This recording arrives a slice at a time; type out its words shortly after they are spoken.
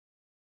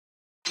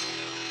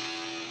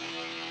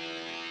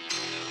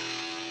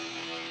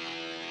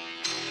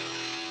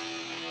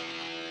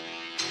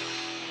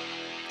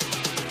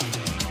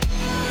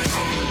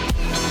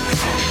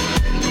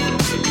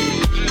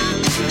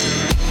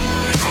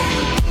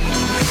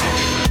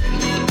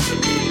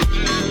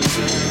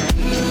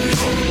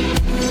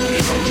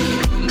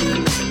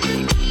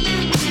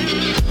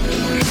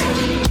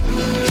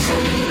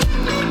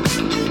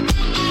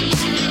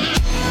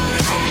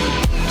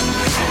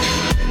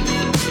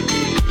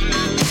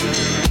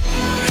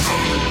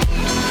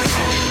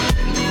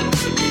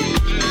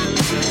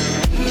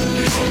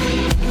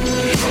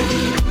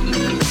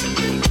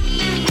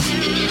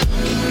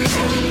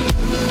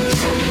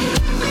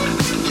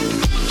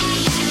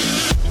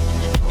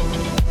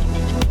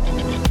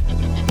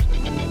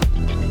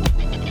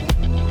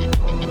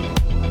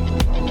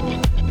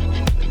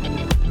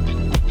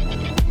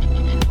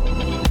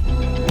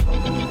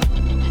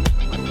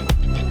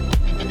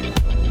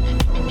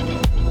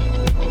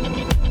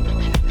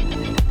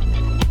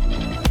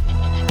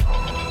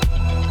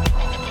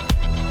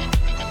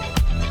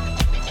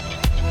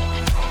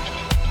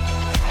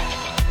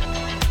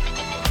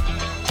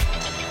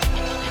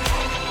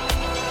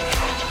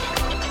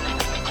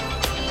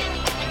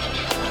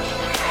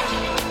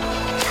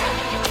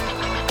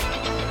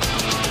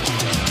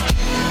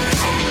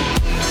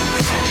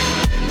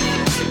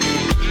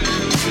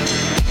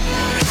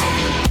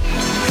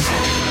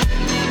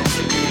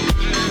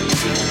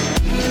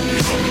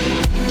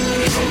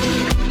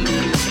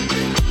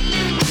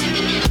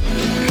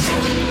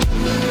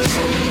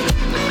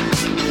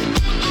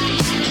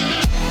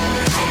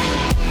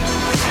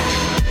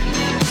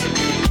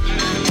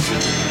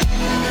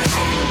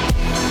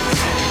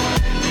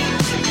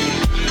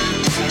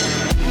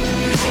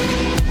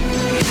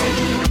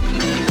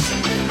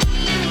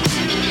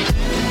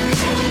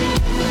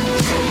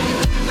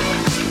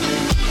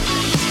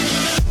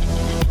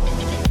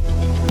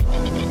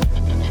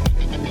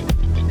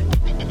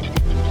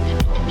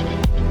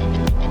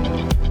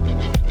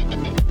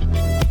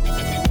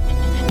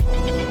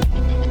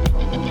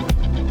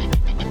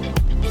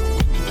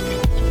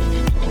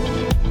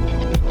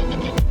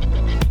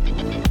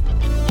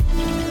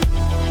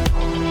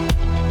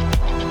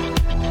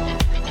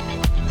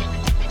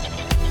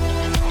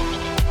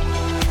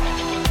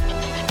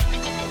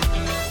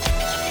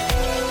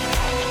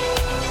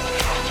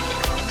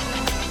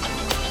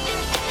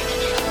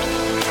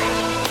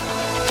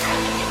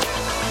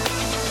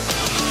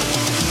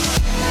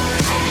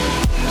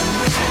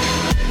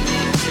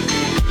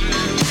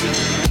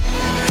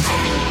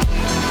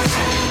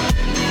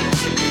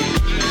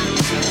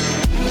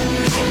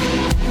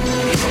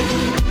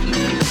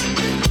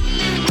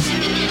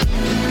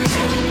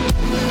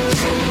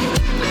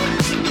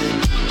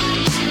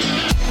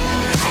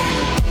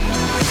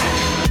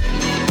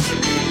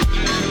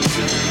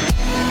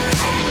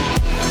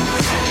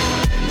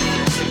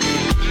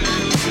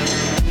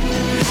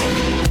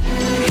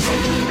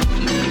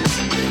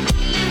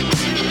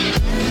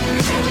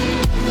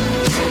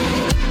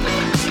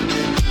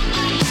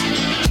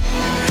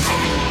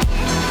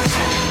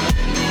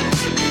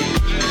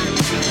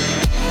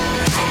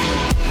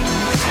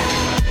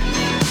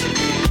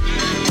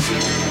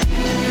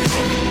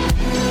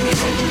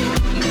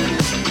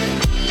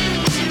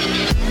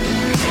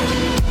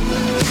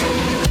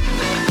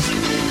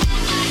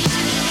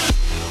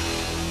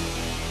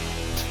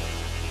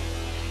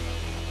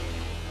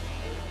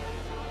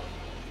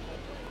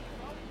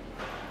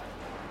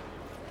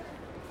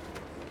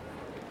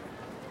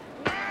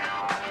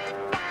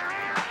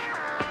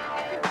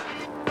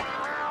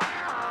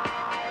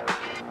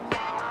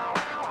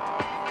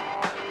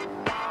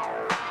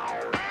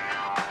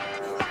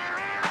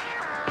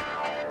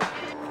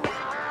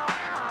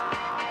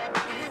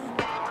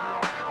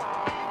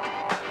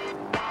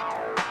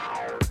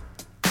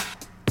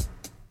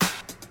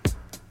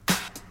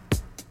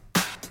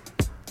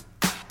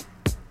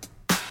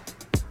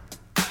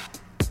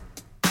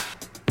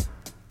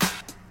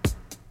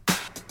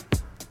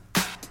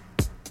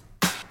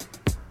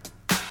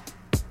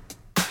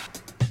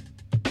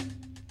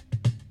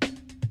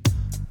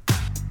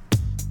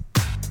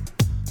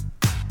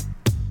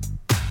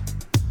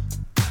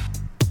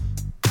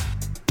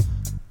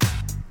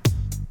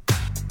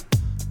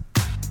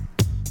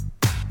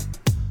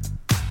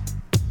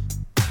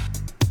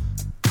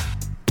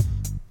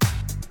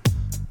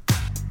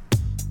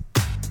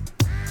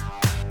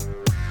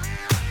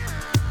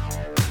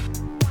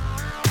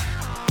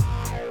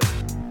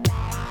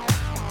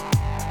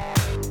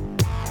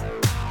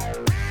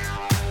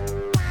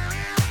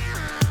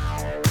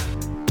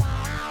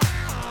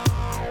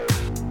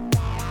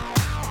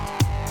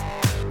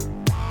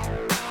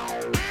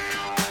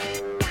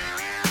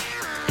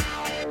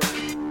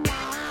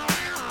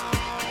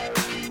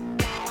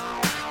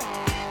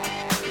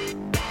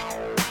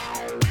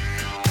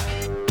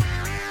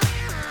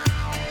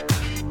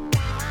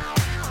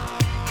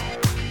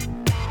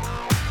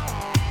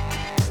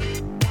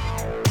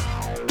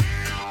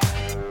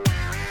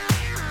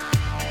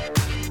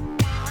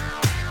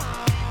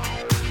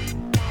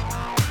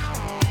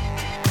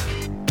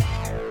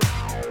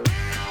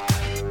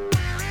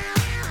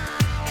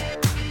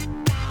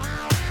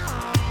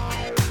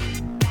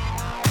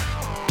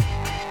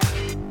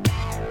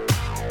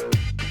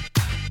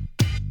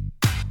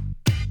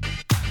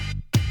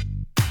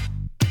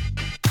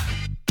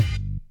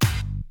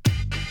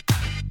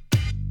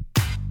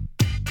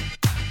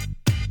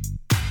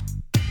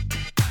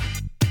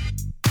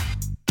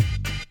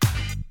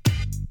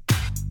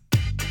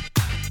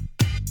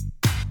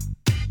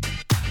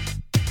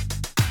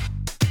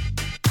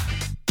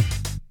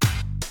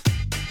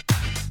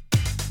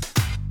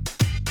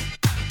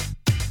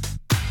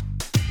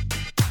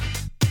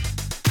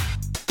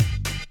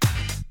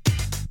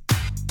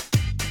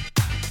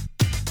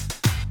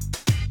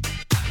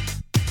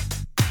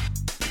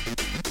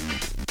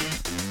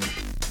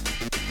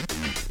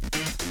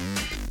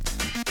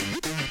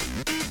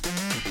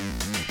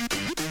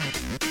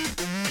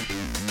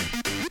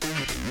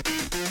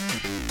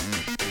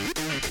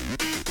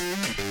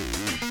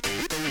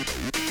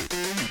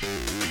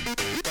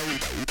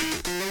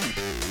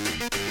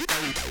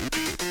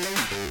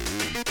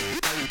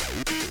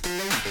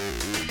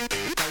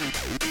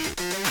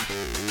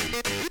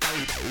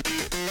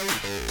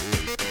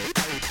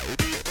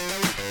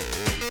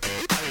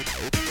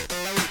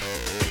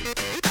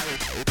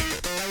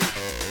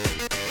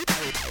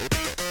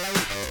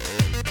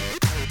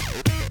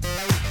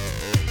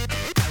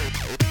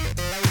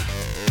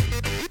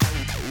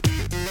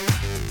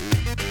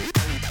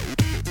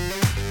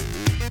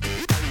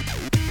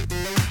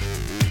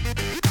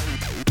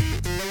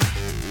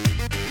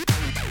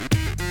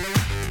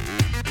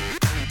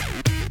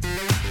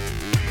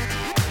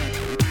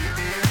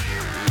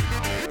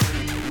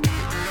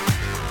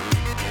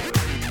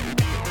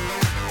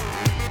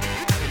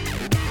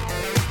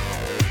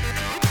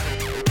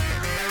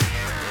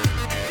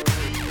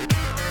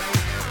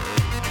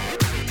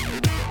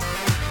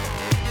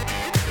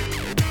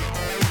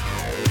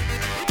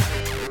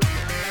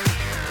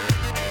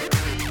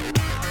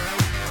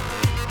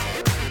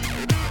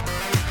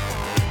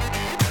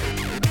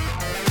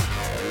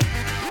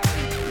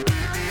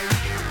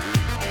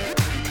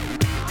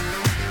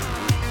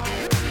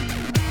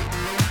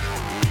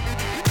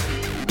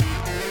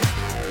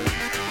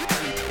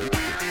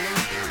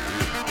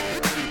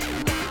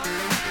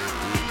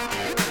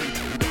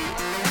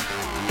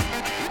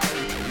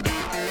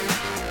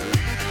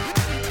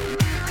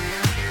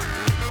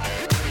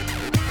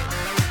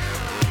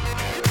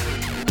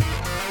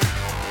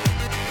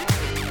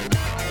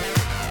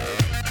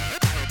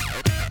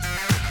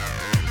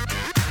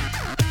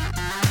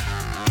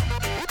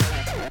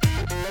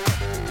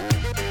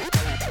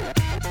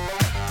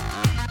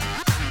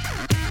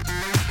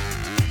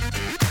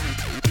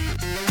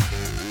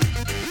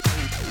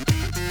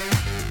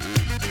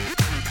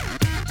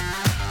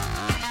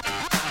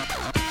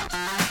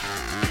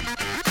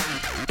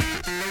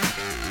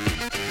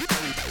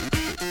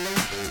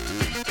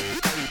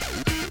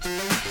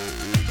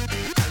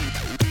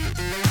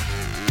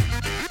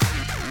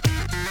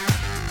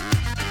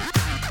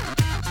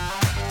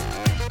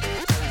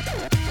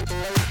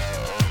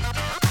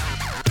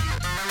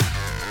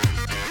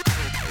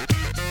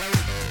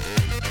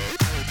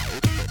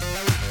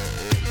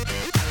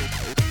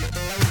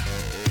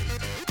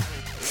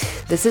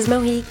This is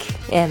Mohique,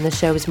 and the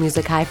show is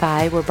Music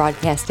Hi-Fi. We're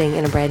broadcasting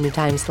in a brand new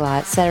time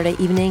slot,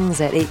 Saturday evenings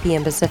at 8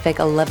 p.m. Pacific,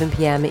 11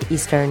 p.m.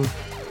 Eastern.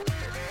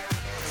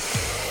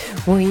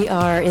 We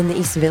are in the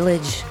East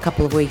Village. A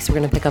couple of weeks, we're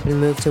going to pick up and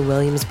move to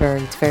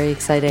Williamsburg. It's very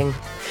exciting.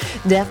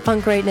 Daft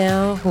Punk right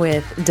now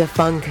with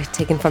Defunk,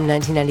 taken from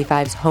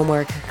 1995's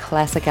Homework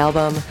classic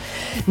album.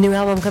 New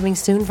album coming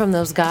soon from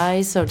those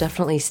guys, so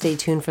definitely stay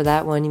tuned for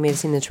that one. You may have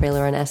seen the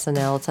trailer on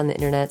SNL. It's on the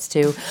internets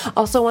too.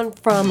 Also one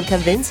from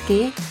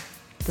Kavinsky,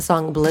 the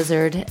song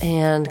Blizzard,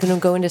 and going to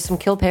go into some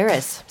Kill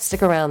Paris.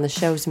 Stick around. The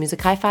show's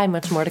Music Hi-Fi,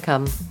 much more to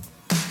come.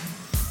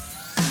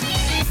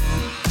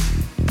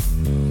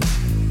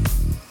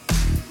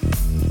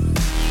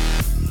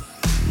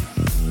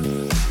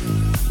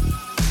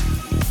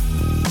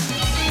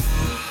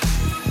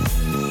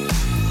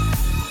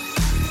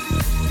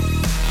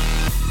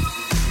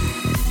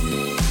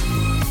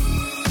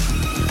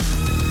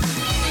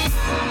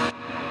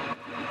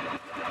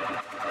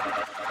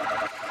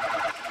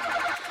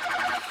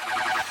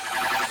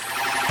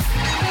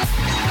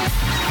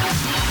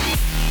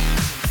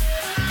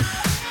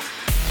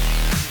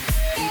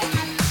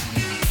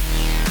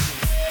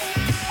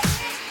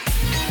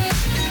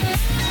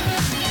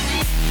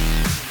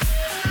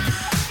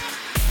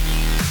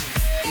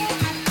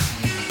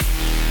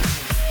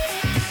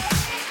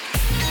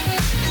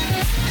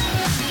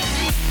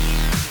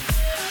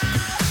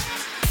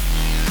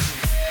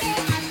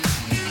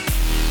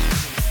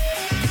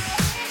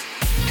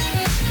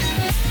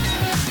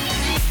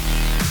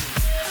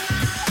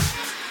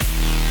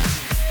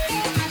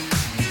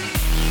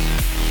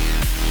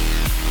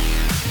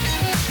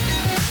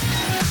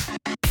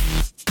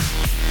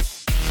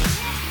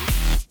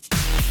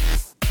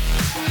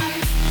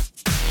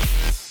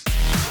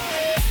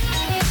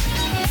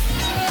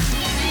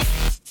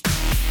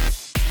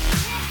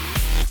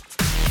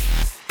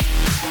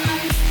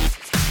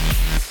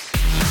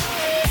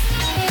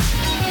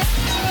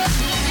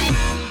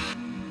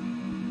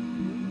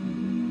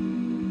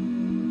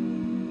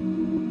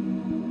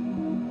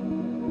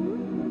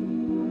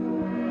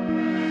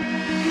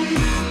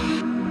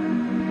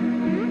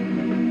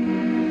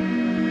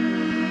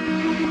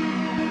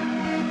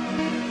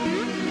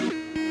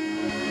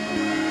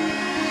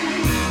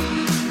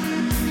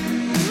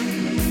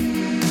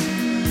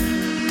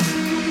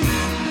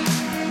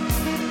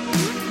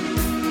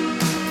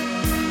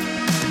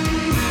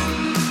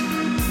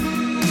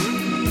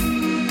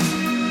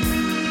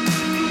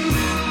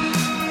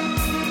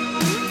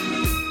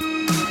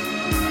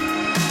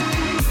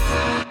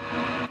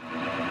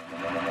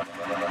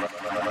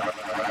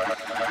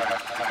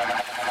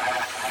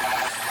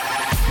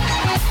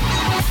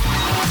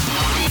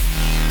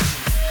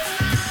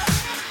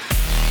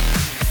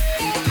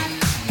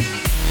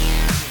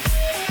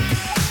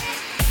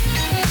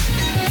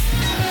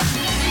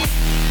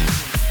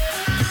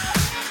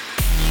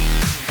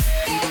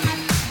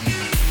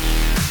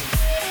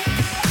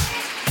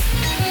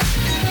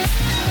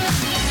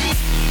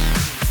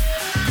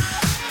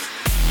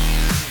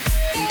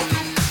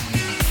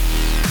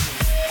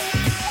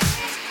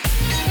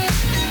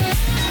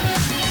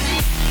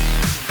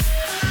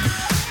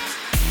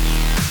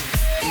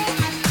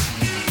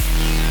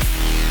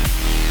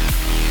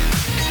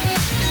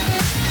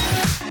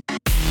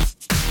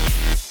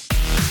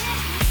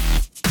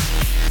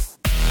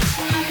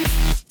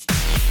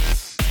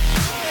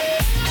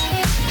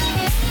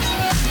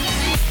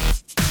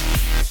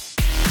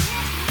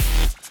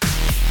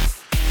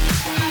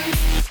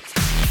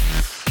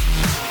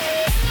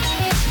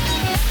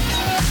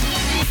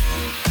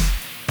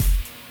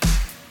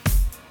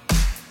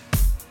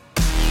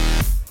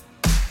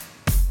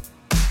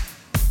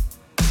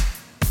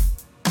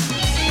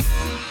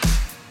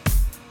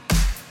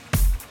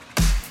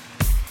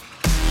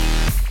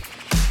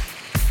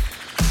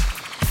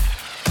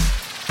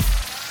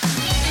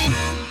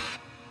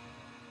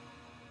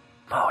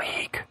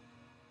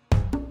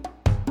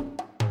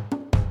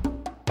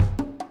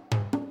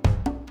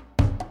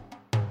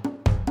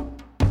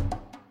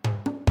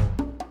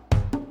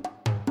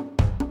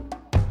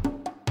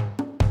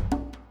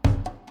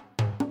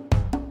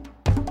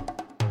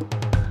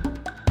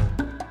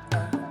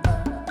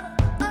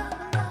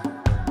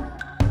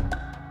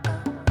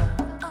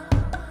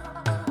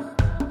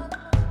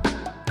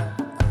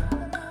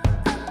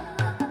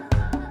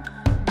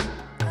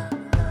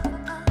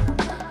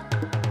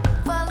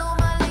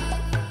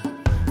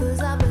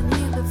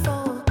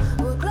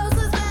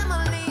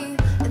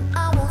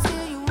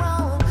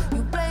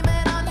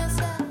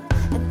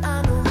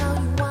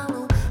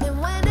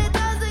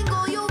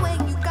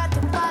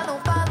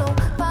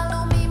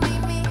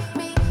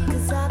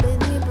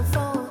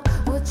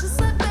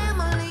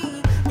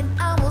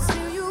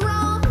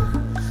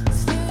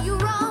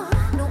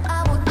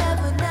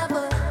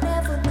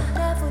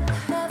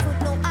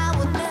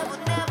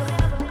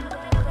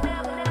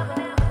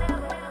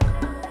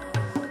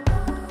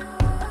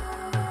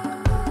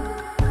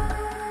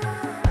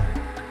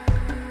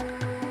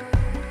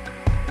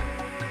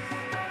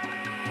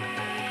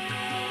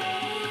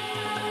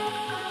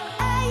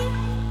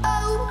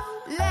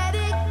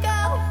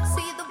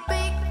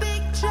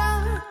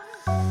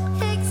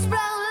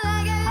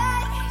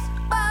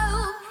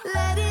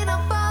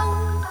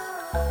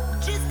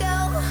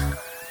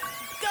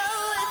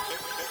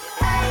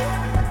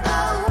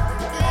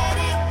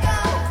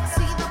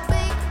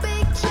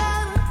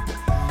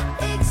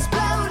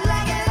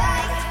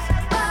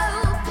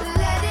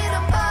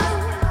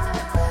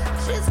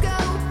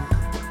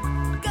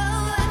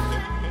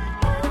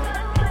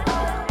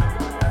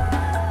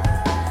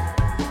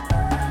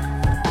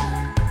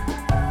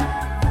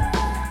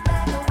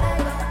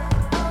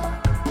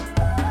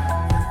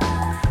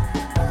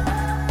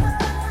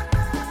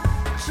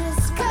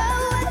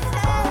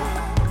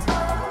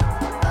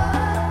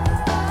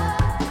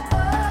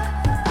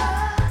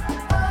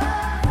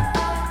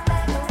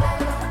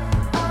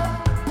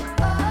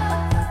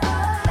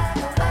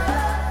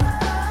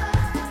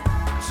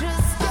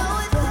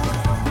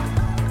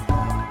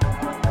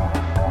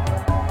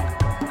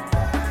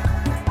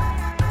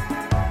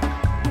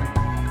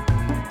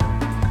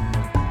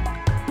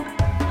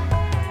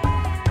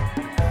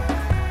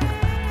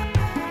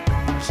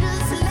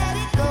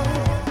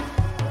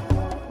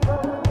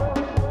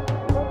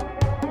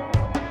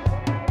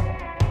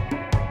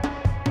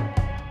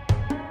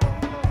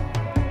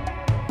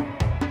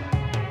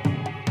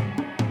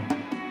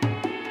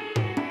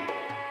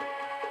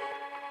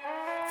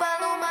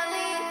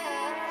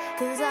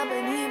 'cause I've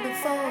been here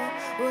before.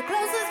 We're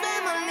close as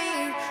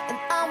family, and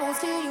I won't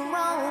steer you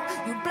wrong.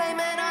 You blame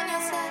it on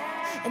yourself,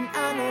 and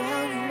I know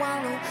how you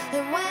wallow.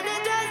 And when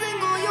it doesn't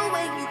go your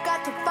way, you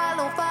got to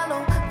follow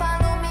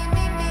me,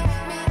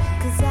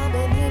 'cause I've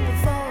been here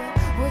before.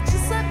 We're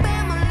just like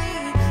family,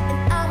 and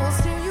I won't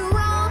steer you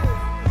wrong.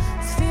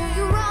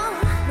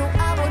 No,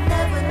 I will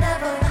never, no,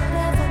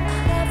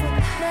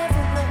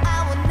 I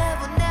will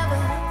never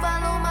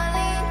follow my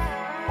lead,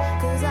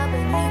 'cause I've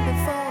been here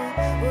before.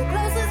 We're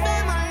close as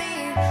family,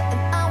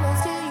 and I won't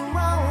steer you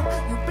wrong.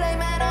 You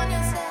blame it on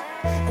yourself,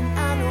 and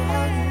I know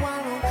how you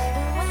wallow.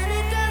 And when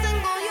it doesn't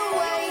go your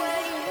way,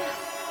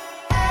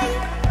 hey,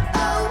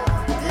 oh,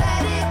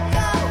 let it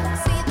go.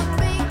 See the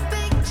big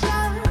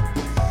picture,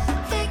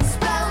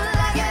 explode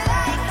like a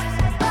light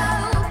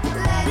bulb.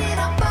 Let it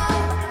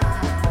unfold,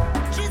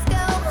 just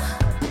go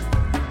with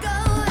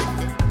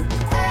it.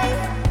 Hey,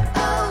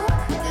 oh,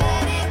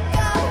 let it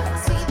go.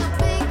 See the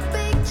big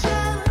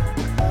picture,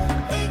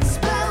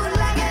 explode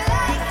like a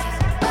light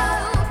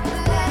bulb.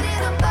 Let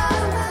it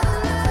unfold,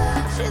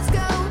 just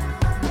go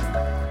with it.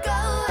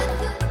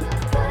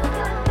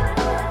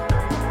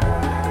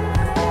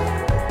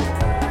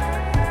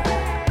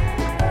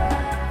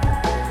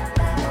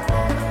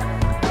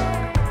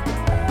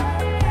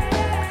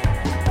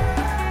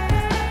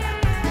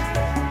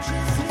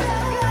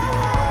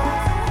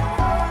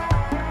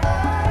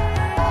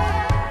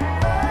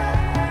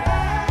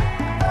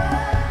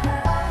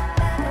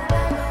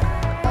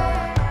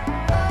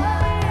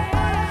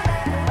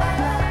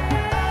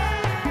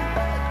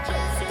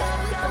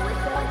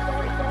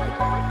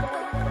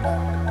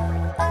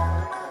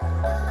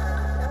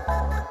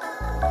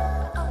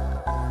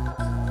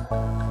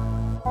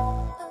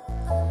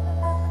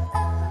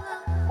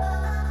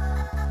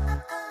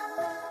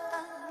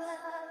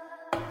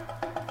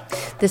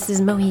 This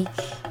is Mohique,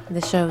 the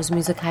show's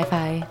Music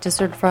Hi-Fi, just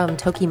heard from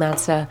Toki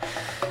Matsa,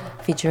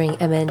 featuring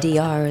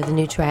MNDR, the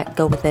new track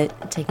Go With It,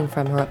 taken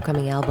from her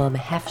upcoming album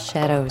Half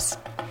Shadows.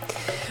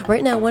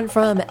 Right now, one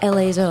from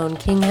LA's own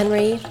King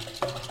Henry.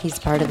 He's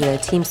part of the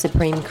Team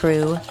Supreme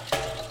crew.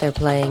 They're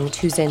playing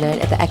Tuesday night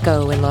at the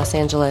Echo in Los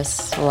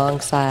Angeles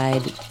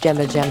alongside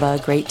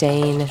Jemba, Great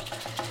Dane,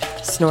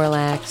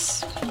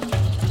 Snorlax,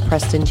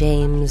 Preston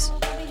James,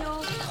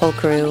 whole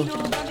crew.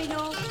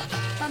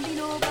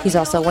 He's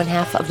also one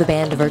half of the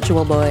band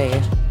Virtual Boy.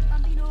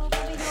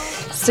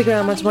 Stick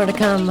around, much more to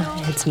come.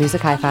 It's Music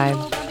Hi-Fi.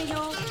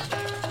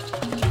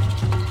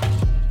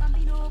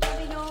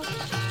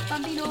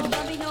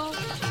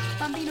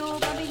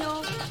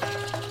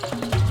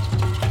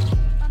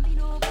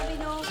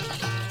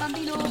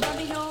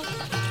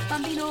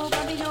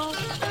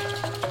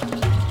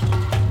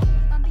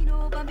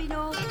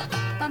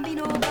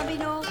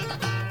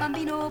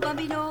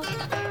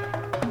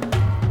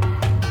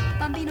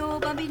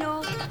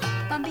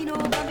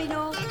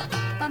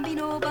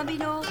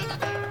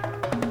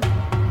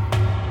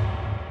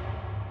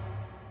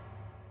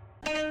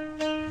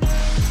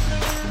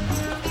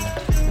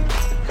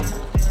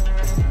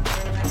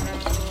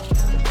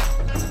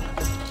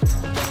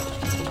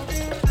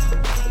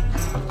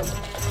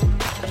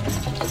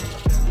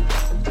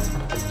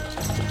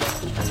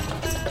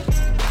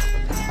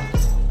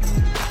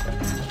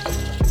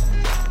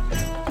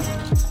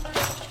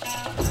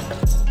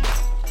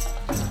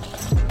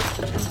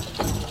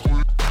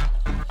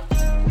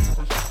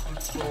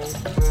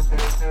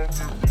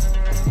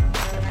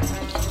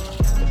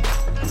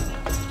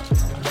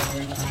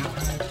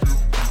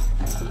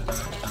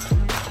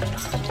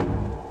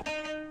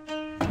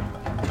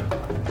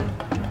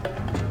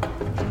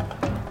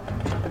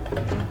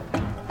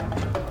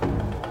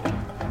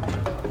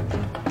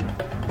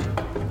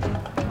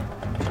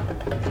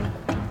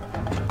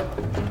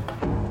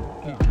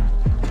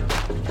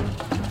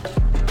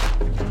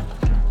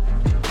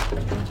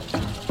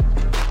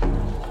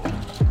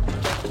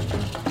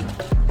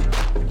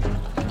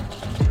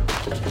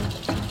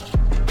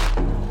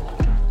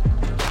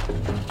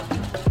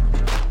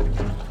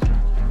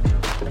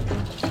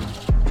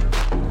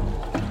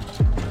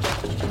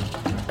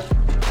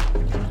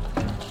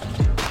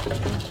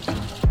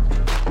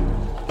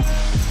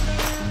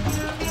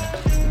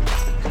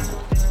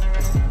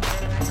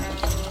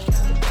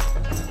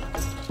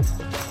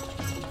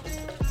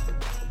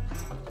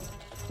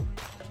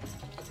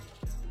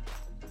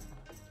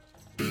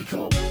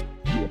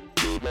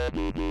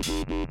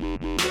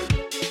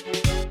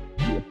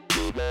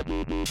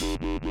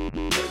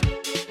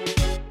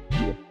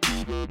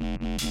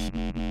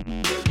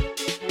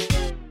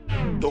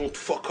 Don't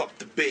fuck up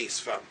the bass,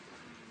 fam.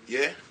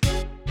 Yeah?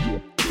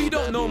 If you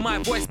don't know my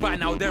voice by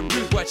now, then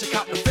rude boy, check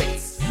out the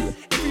face.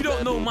 If you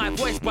don't know my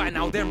voice by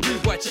now, then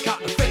rude boy, check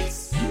out the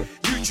face.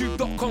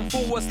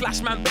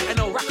 YouTube.com/man better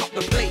know, rack up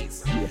the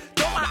plays.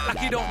 Don't act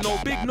like you don't know,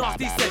 Big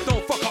Nasty said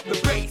don't fuck up the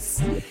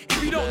bass.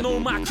 If you don't know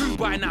my crew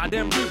by now,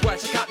 then rude boy,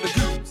 check out the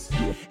goons.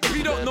 If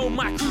you don't know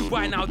my crew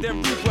by now,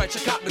 then rude boy,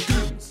 check out the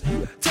goons.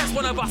 Test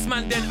one of us,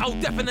 man, then I'll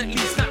definitely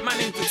snap man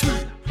into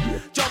two.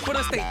 Jump on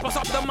the stage, bust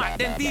up the mic,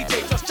 then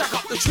DJ, just jack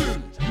up the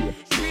tune.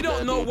 If you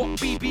don't know what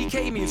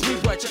BBK means,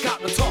 rude boy, check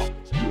out the top.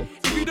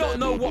 If If you don't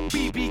know what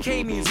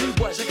BBK means, rude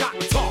boy, check out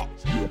the top.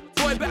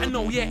 Boy, better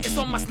know, yeah, it's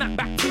on my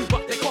snapback too,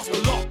 but they cost a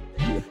lot.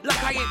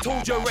 Like I ain't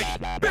told you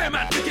already, bear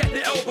man to get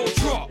the elbow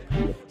drop.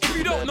 If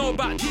you don't know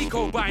about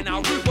Deco by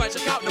now, rude boy,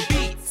 check out the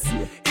beats.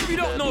 If you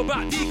don't know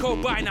about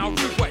Deco by now,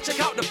 rude boy,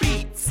 check out the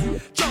beats.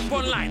 Jump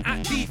online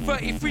at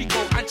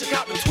D33Co and check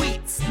out the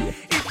tweets.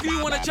 If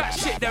you wanna chat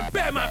shit, then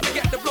bear man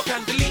forget the block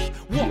and delete.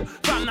 What?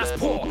 Fam, that's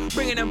poor,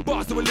 bringing them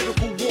bars to a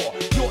lyrical war.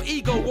 Your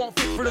ego won't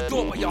fit through the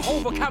door, but your whole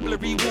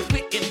vocabulary will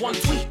fit in one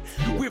tweet.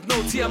 With no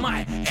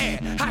TMI,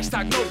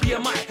 hashtag no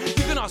BMI.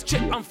 You can ask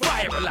Chip, I'm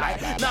fire a lie.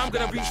 Now I'm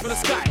gonna reach for the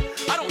sky.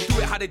 I don't do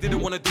it how they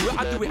didn't wanna do it,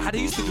 I do it how they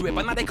used to do it,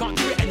 but now they can't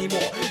do it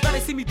anymore. Now they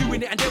see me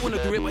doing it and they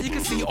wanna do it, but you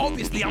can see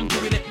obviously I'm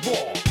doing it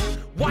raw.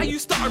 Why are you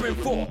stuttering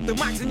for? The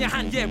mic's in your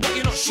hand, yeah, but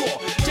you're not sure.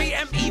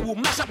 JME will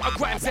mash up a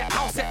grime set,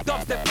 house set,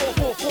 dubstep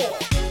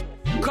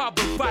 444.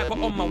 Carbon fiber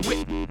on my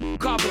whip,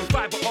 carbon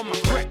fiber on my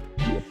grip.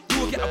 You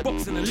will get a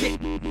box and a lip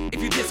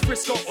if you diss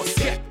Frisco or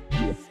Skep.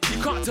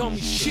 You can't tell me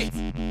shit,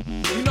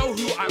 you know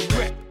who I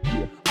rep.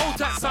 Old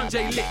tight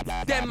Sanjay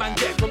lit, them man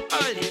there from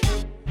early.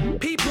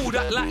 People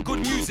that like good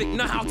music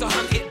know how to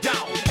hunt it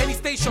down. Any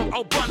station,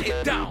 I'll bun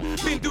it down.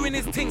 Been doing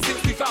this thing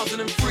since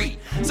 2003.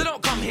 So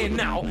don't come here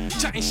now,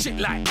 chatting shit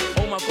like,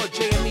 oh my god,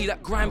 JME,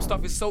 that grime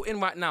stuff is so in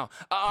right now.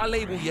 At our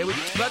label, yeah, with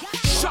each blood.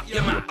 Shut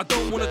your mouth, I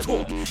don't wanna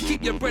talk.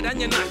 Keep your bread and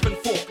your knife and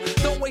fork.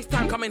 Don't waste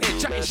time coming here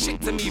chatting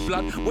shit to me,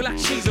 blood. We're like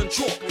cheese and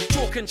chalk,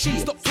 chalk and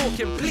cheese. Stop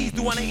talking, please.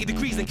 Do 180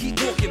 degrees and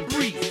keep walking,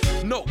 breathe.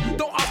 No,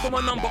 don't ask for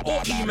my number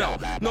or email.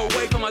 No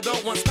way, from I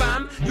don't want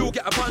spam. You'll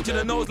get a punch in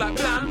the nose like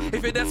blam.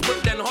 If you're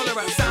desperate, then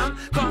holler at Sam.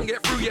 Can't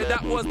get through, yeah,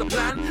 that was the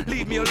plan.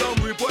 Leave me alone,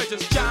 rude boy,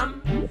 just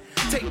jam.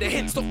 Take the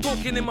hint, stop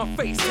talking in my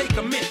face, take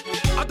a minute.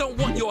 I don't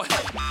want your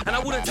help, and I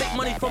wouldn't take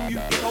money from you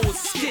if I was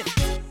skint.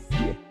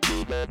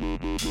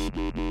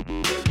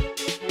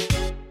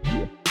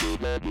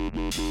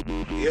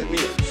 You get me?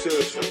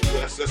 Serious, fam.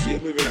 That's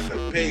it, moving like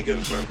a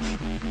pagan, fam.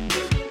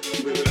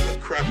 Moving like a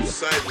crab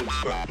sideways,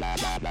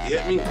 fam. You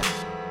get me?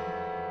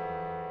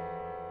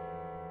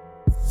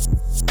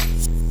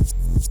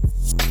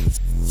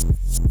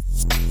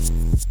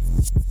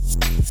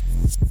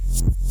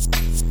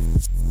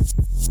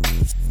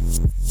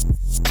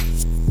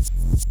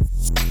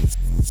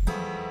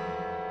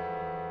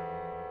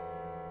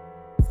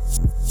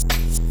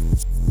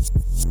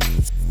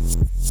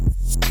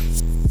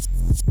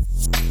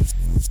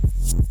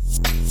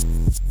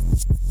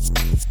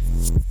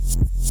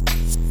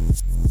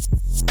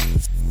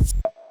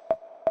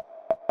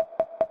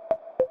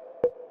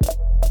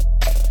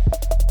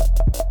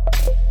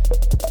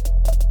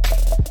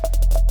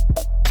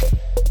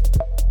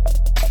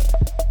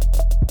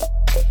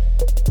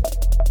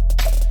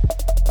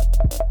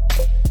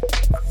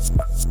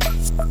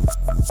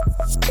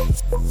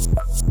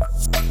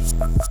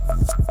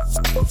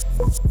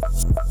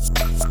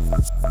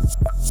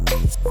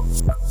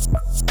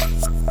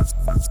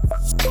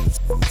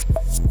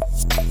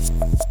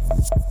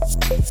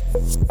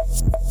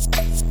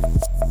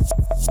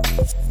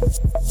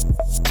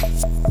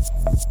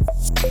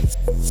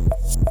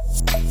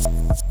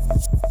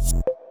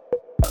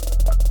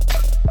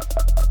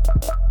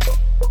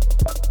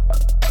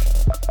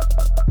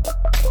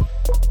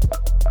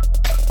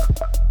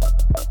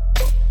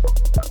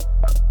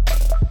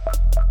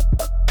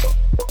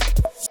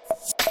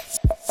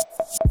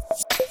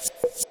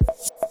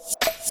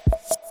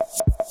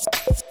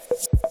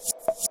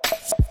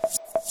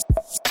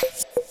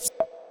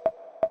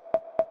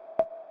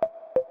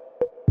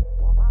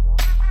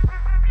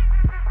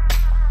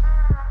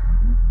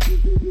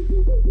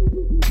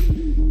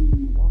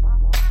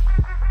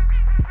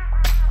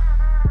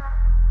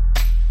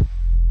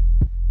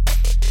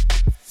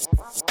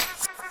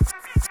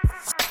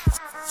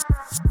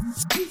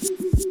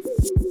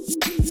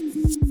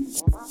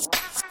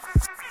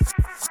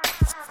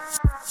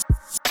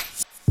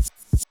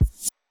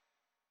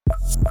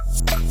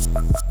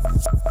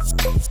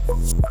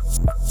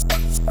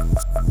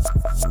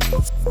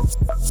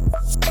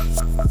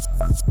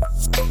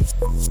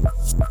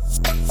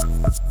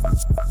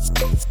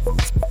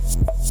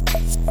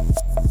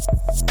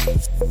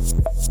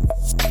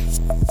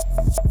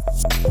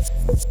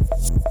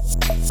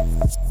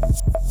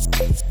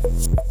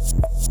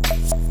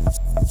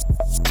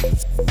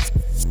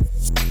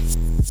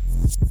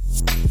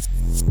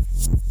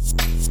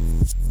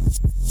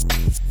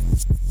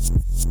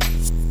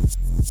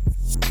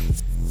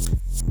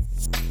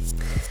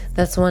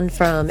 That's one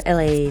from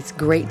LA's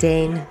Great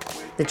Dane.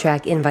 The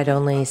track Invite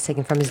Only is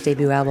taken from his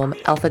debut album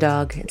Alpha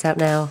Dog. It's out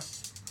now.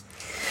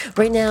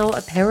 Right now,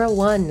 Para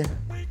One.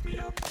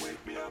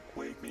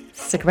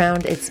 Stick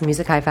around, it's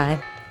Music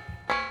Hi-Fi.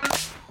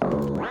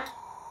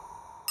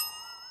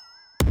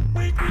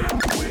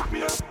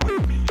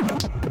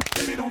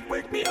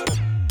 Wake me up.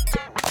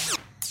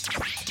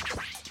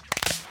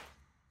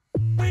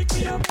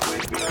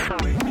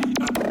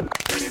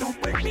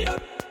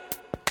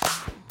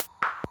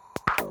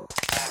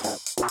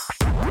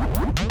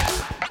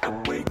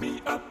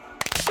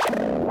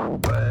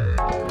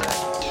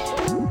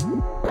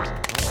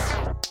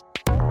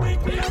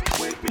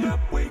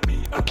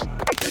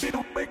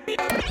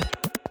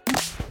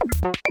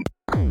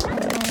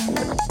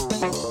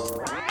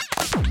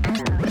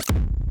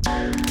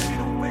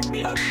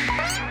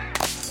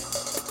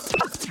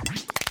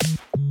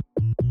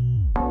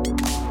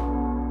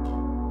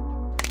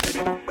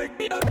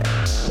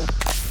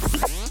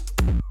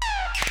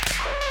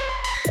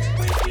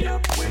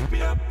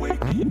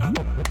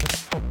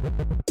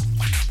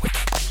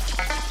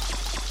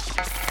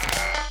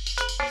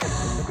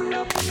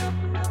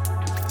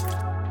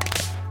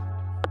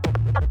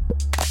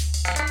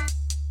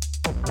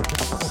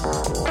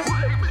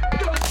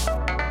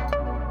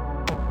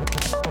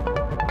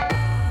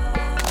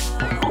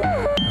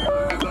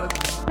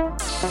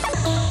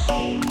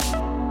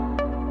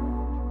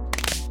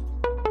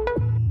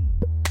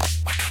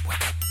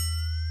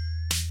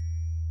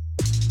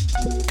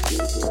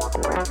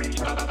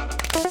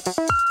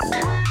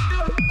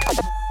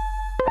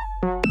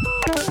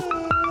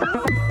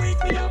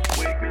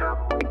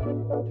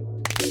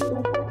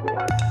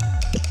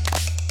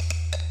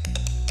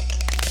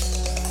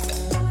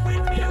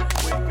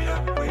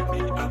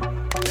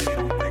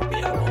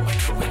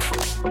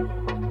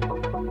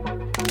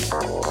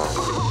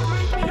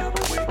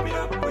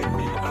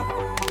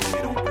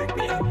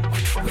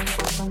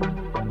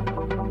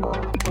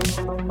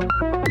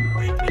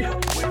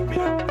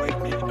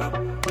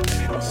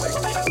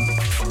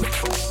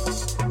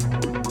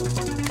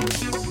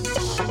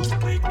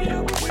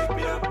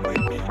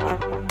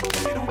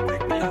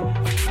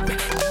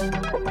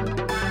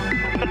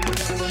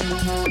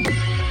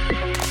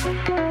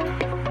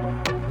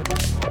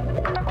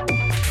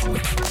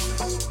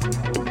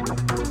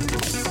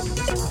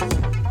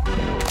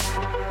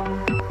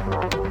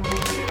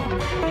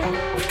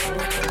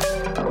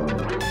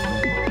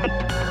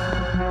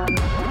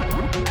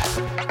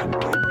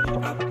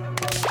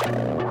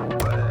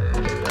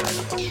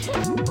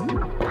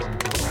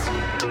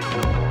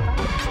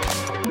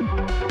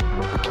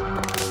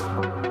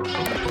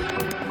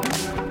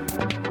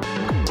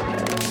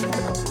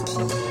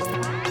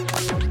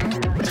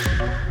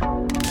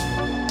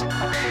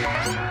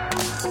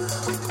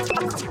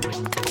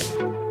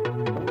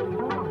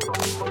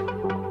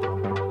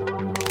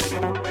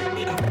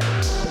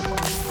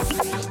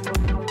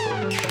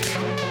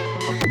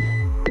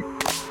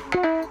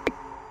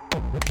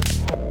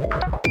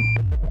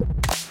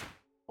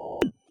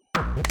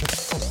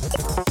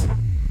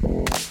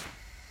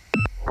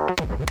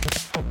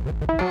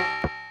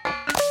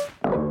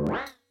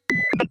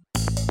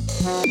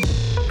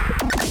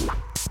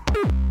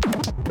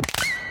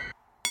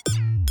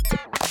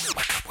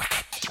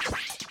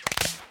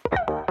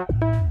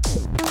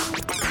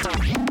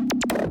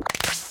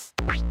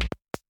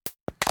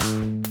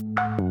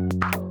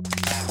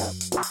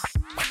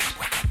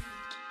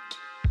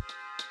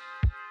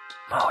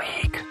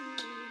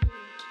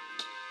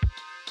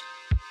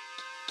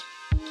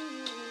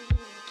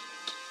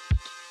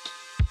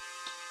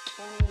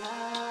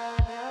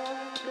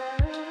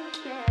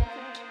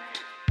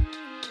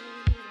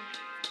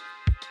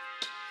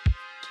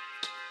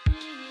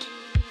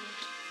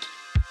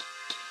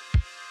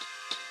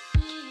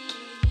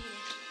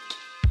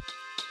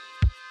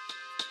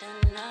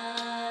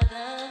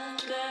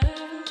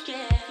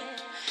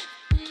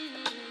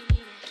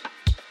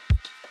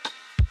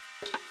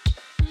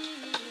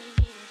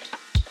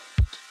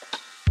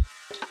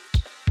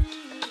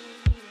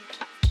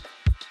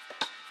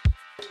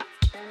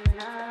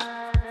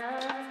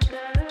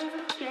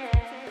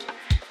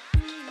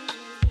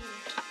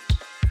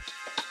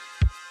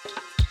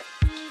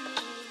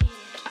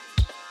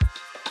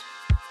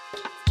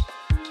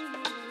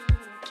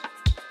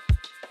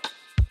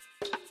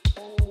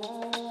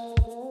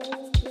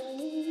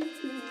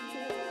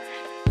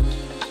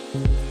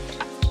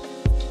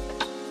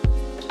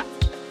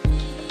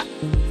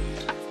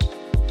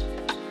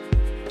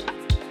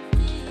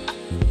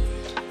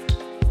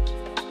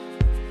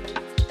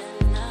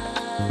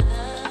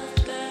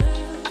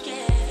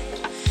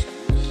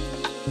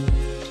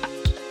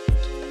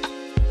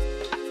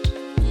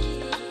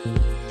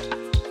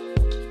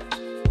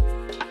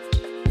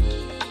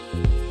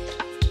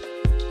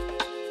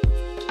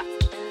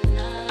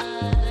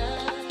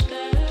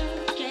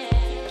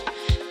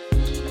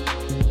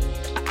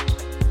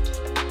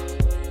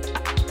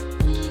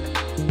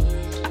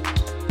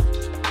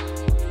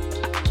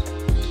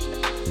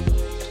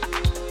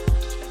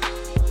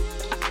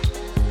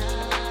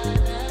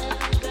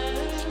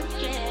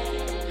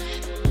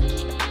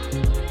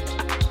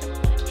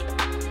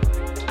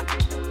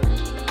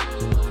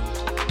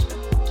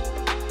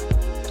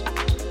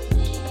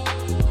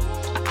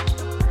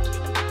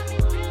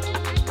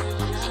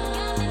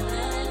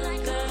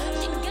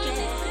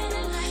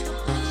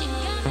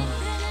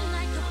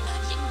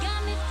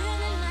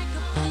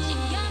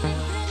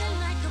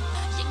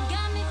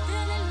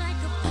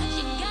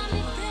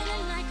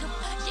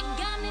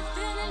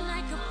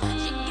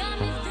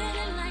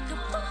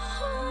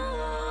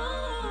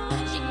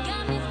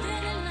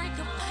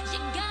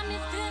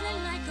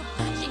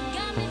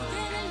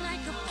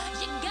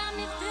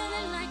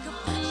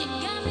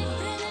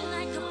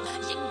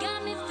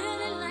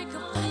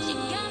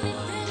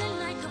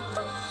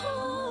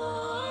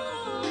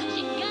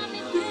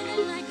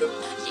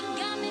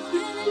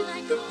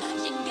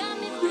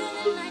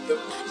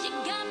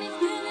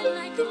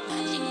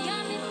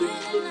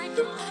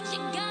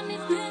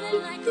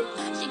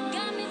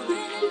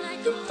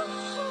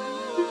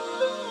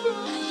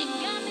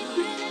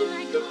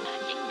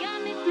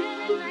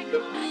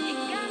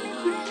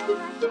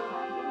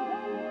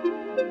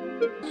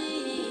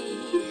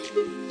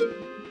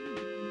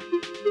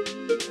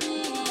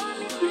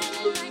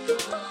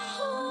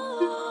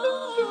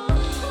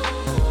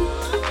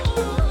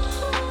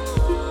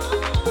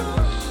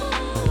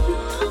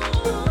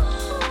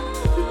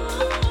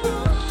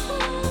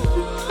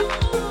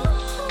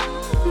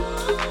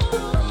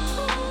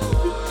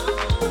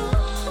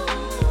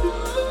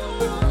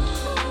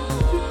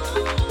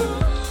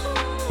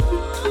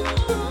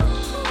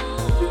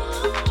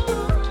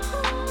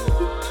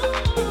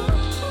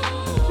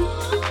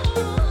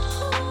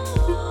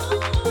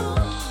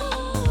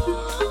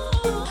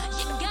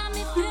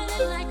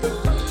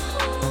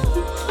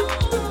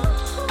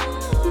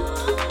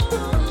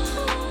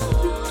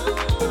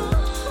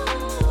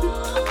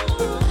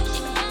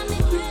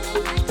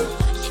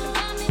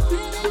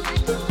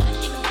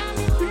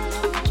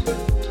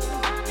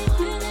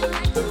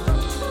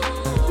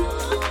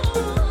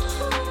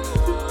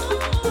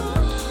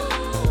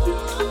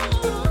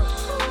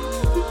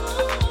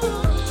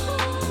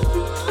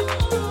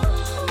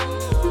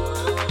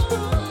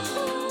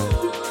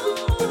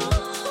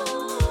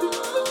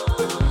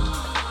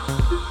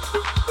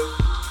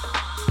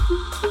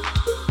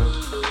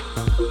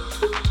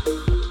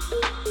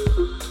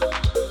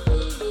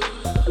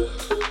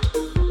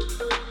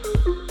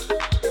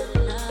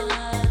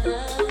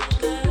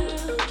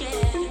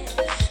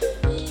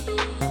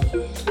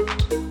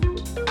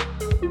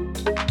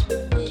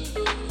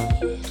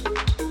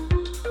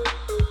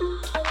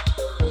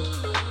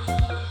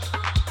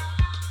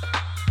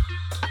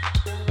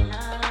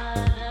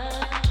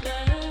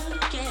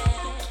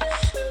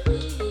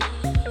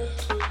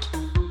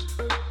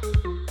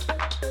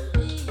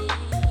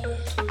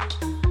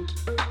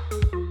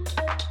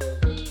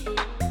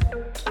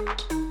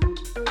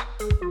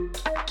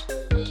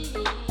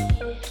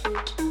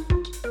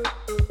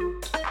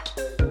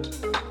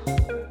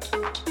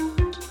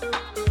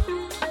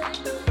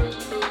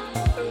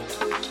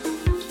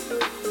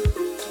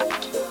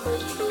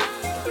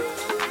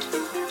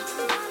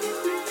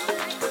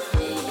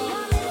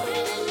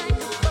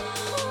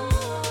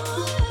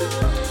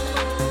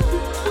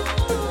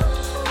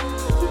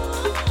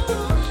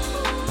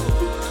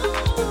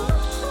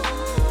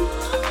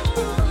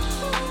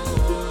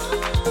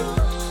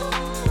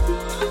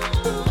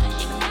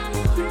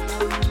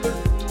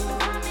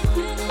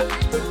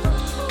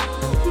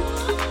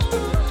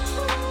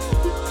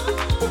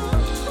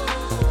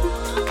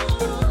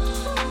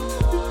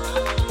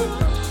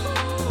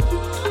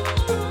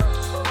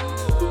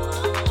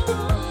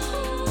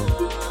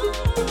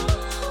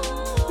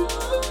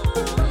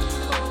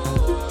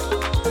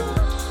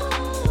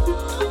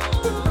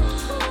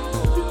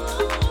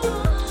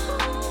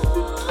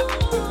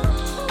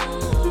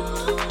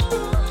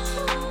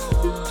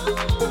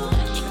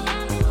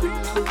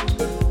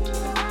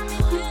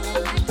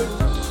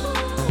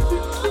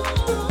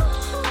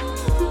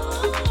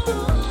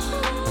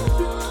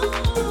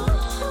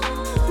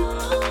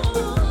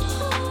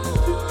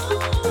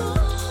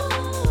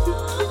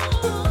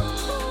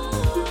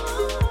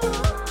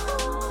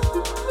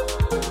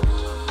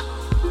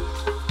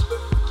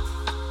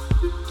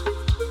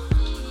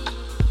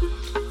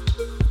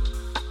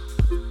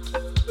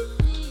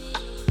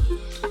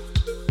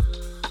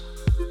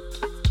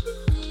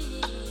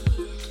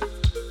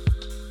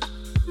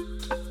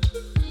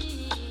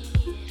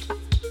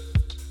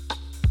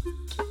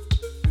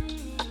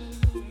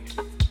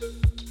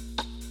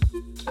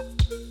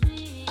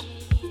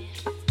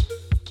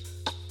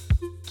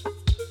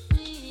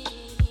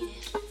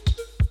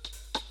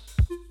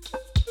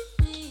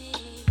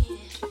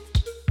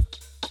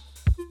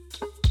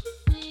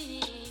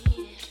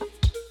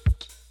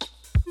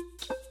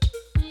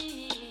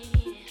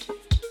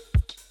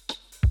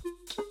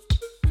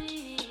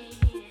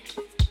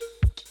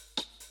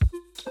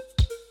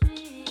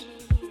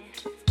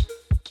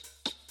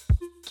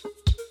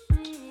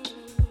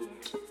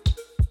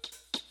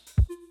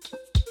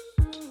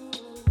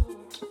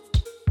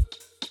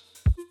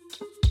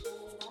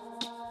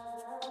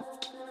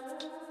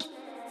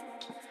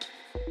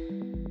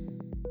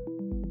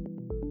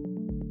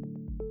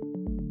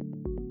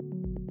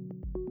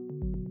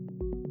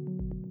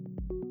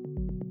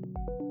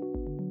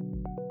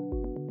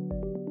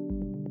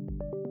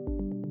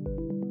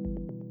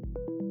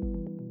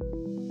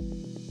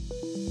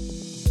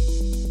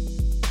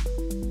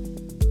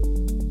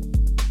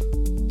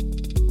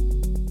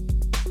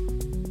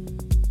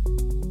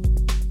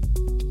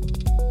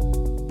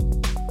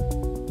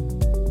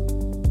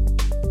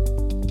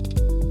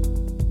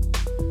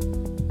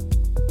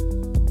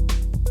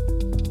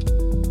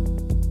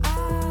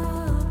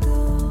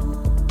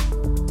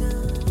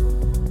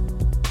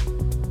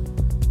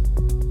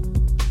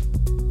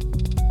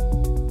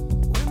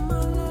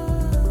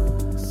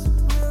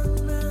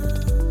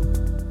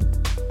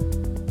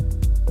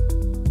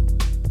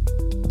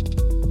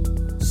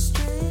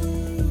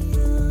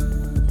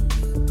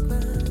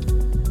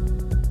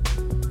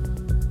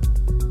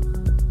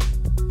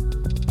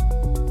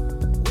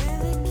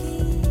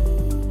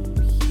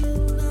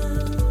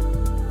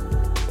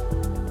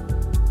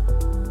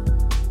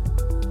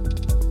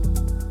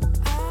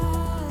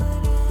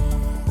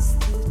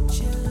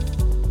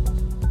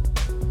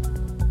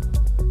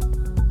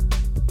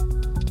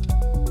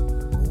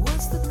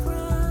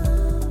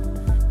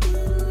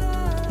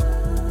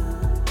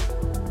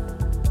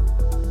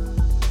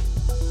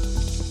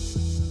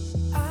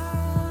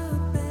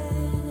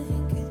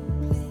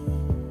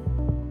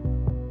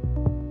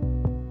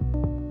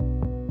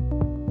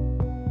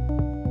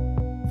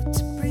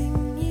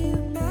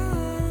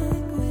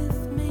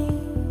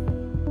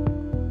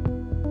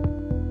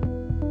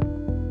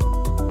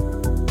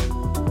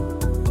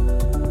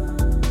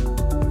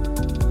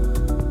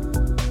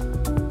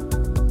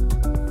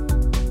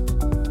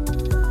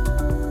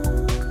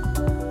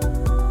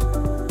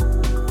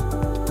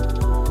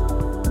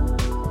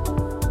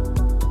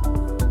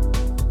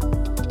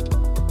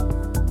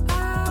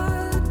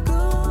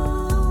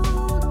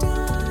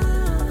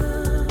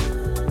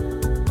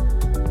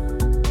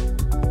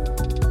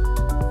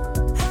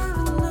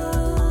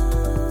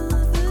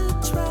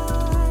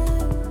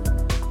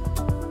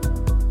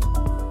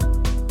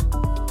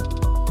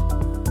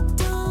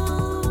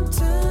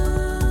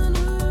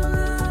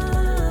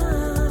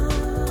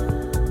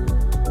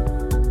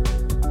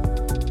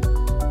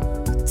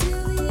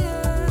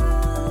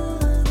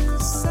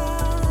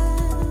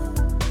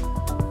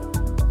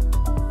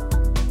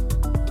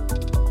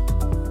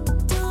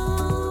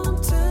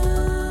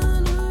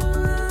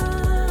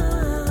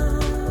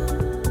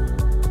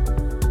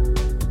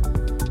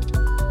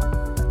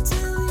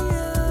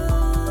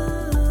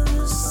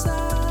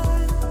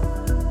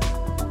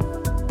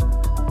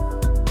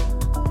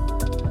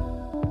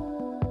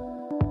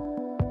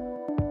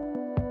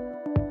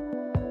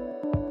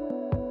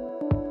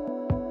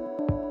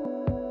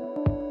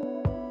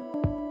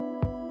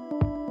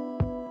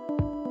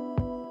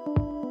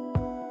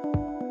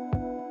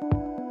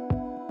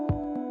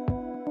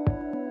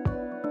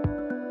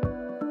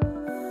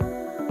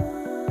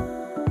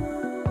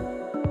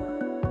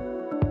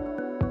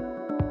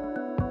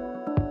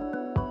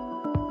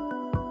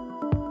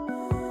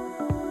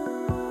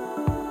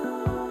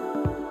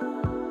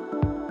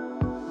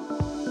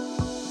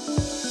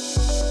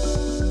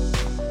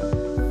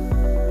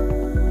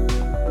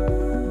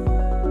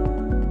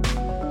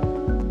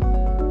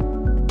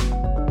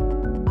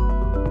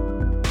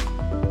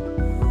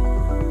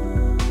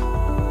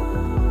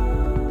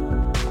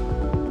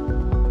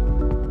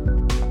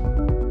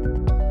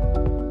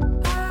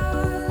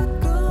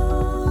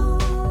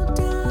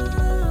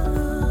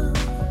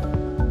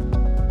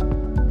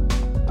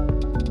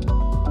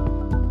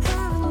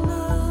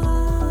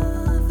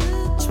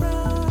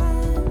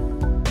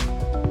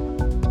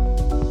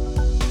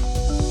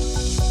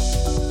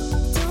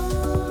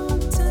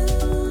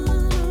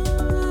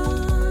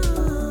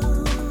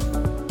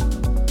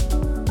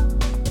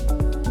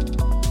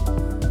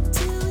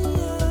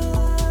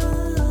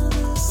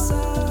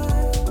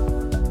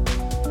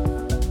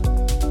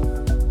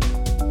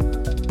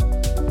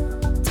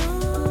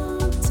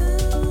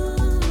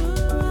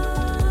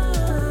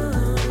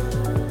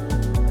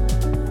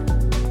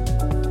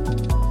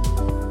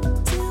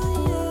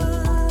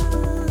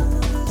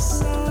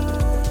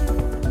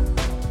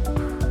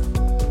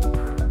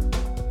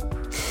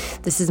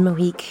 This is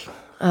Mohique.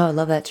 Oh, I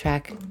love that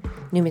track.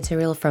 New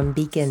material from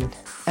Beacon,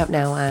 out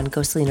now on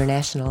Ghostly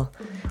International.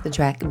 The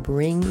track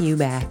Bring You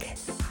Back.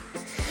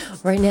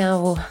 Right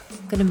now,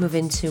 I'm going to move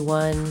into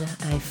one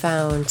I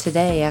found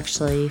today,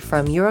 actually,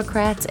 from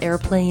Eurocrats,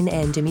 Airplane,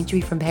 and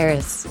Dimitri from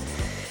Paris.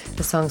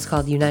 The song's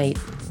called Unite.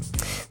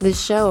 This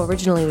show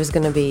originally was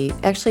going to be,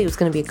 actually, it was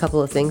going to be a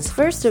couple of things.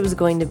 First, it was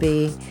going to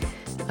be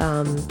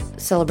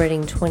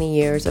celebrating 20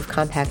 years of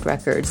compact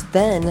records.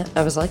 Then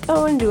I was like, oh, I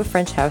want to do a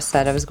French house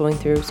set. I was going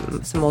through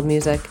some old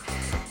music.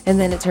 And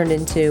then it turned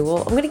into, well,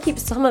 I'm going to keep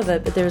some of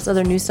it, but there's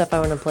other new stuff I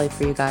want to play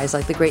for you guys,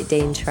 like the Great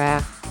Dane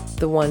track,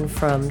 the one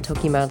from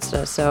Toki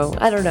Monster. So,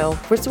 I don't know.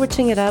 We're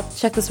switching it up.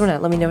 Check this one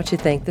out. Let me know what you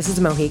think. This is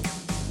Mohique.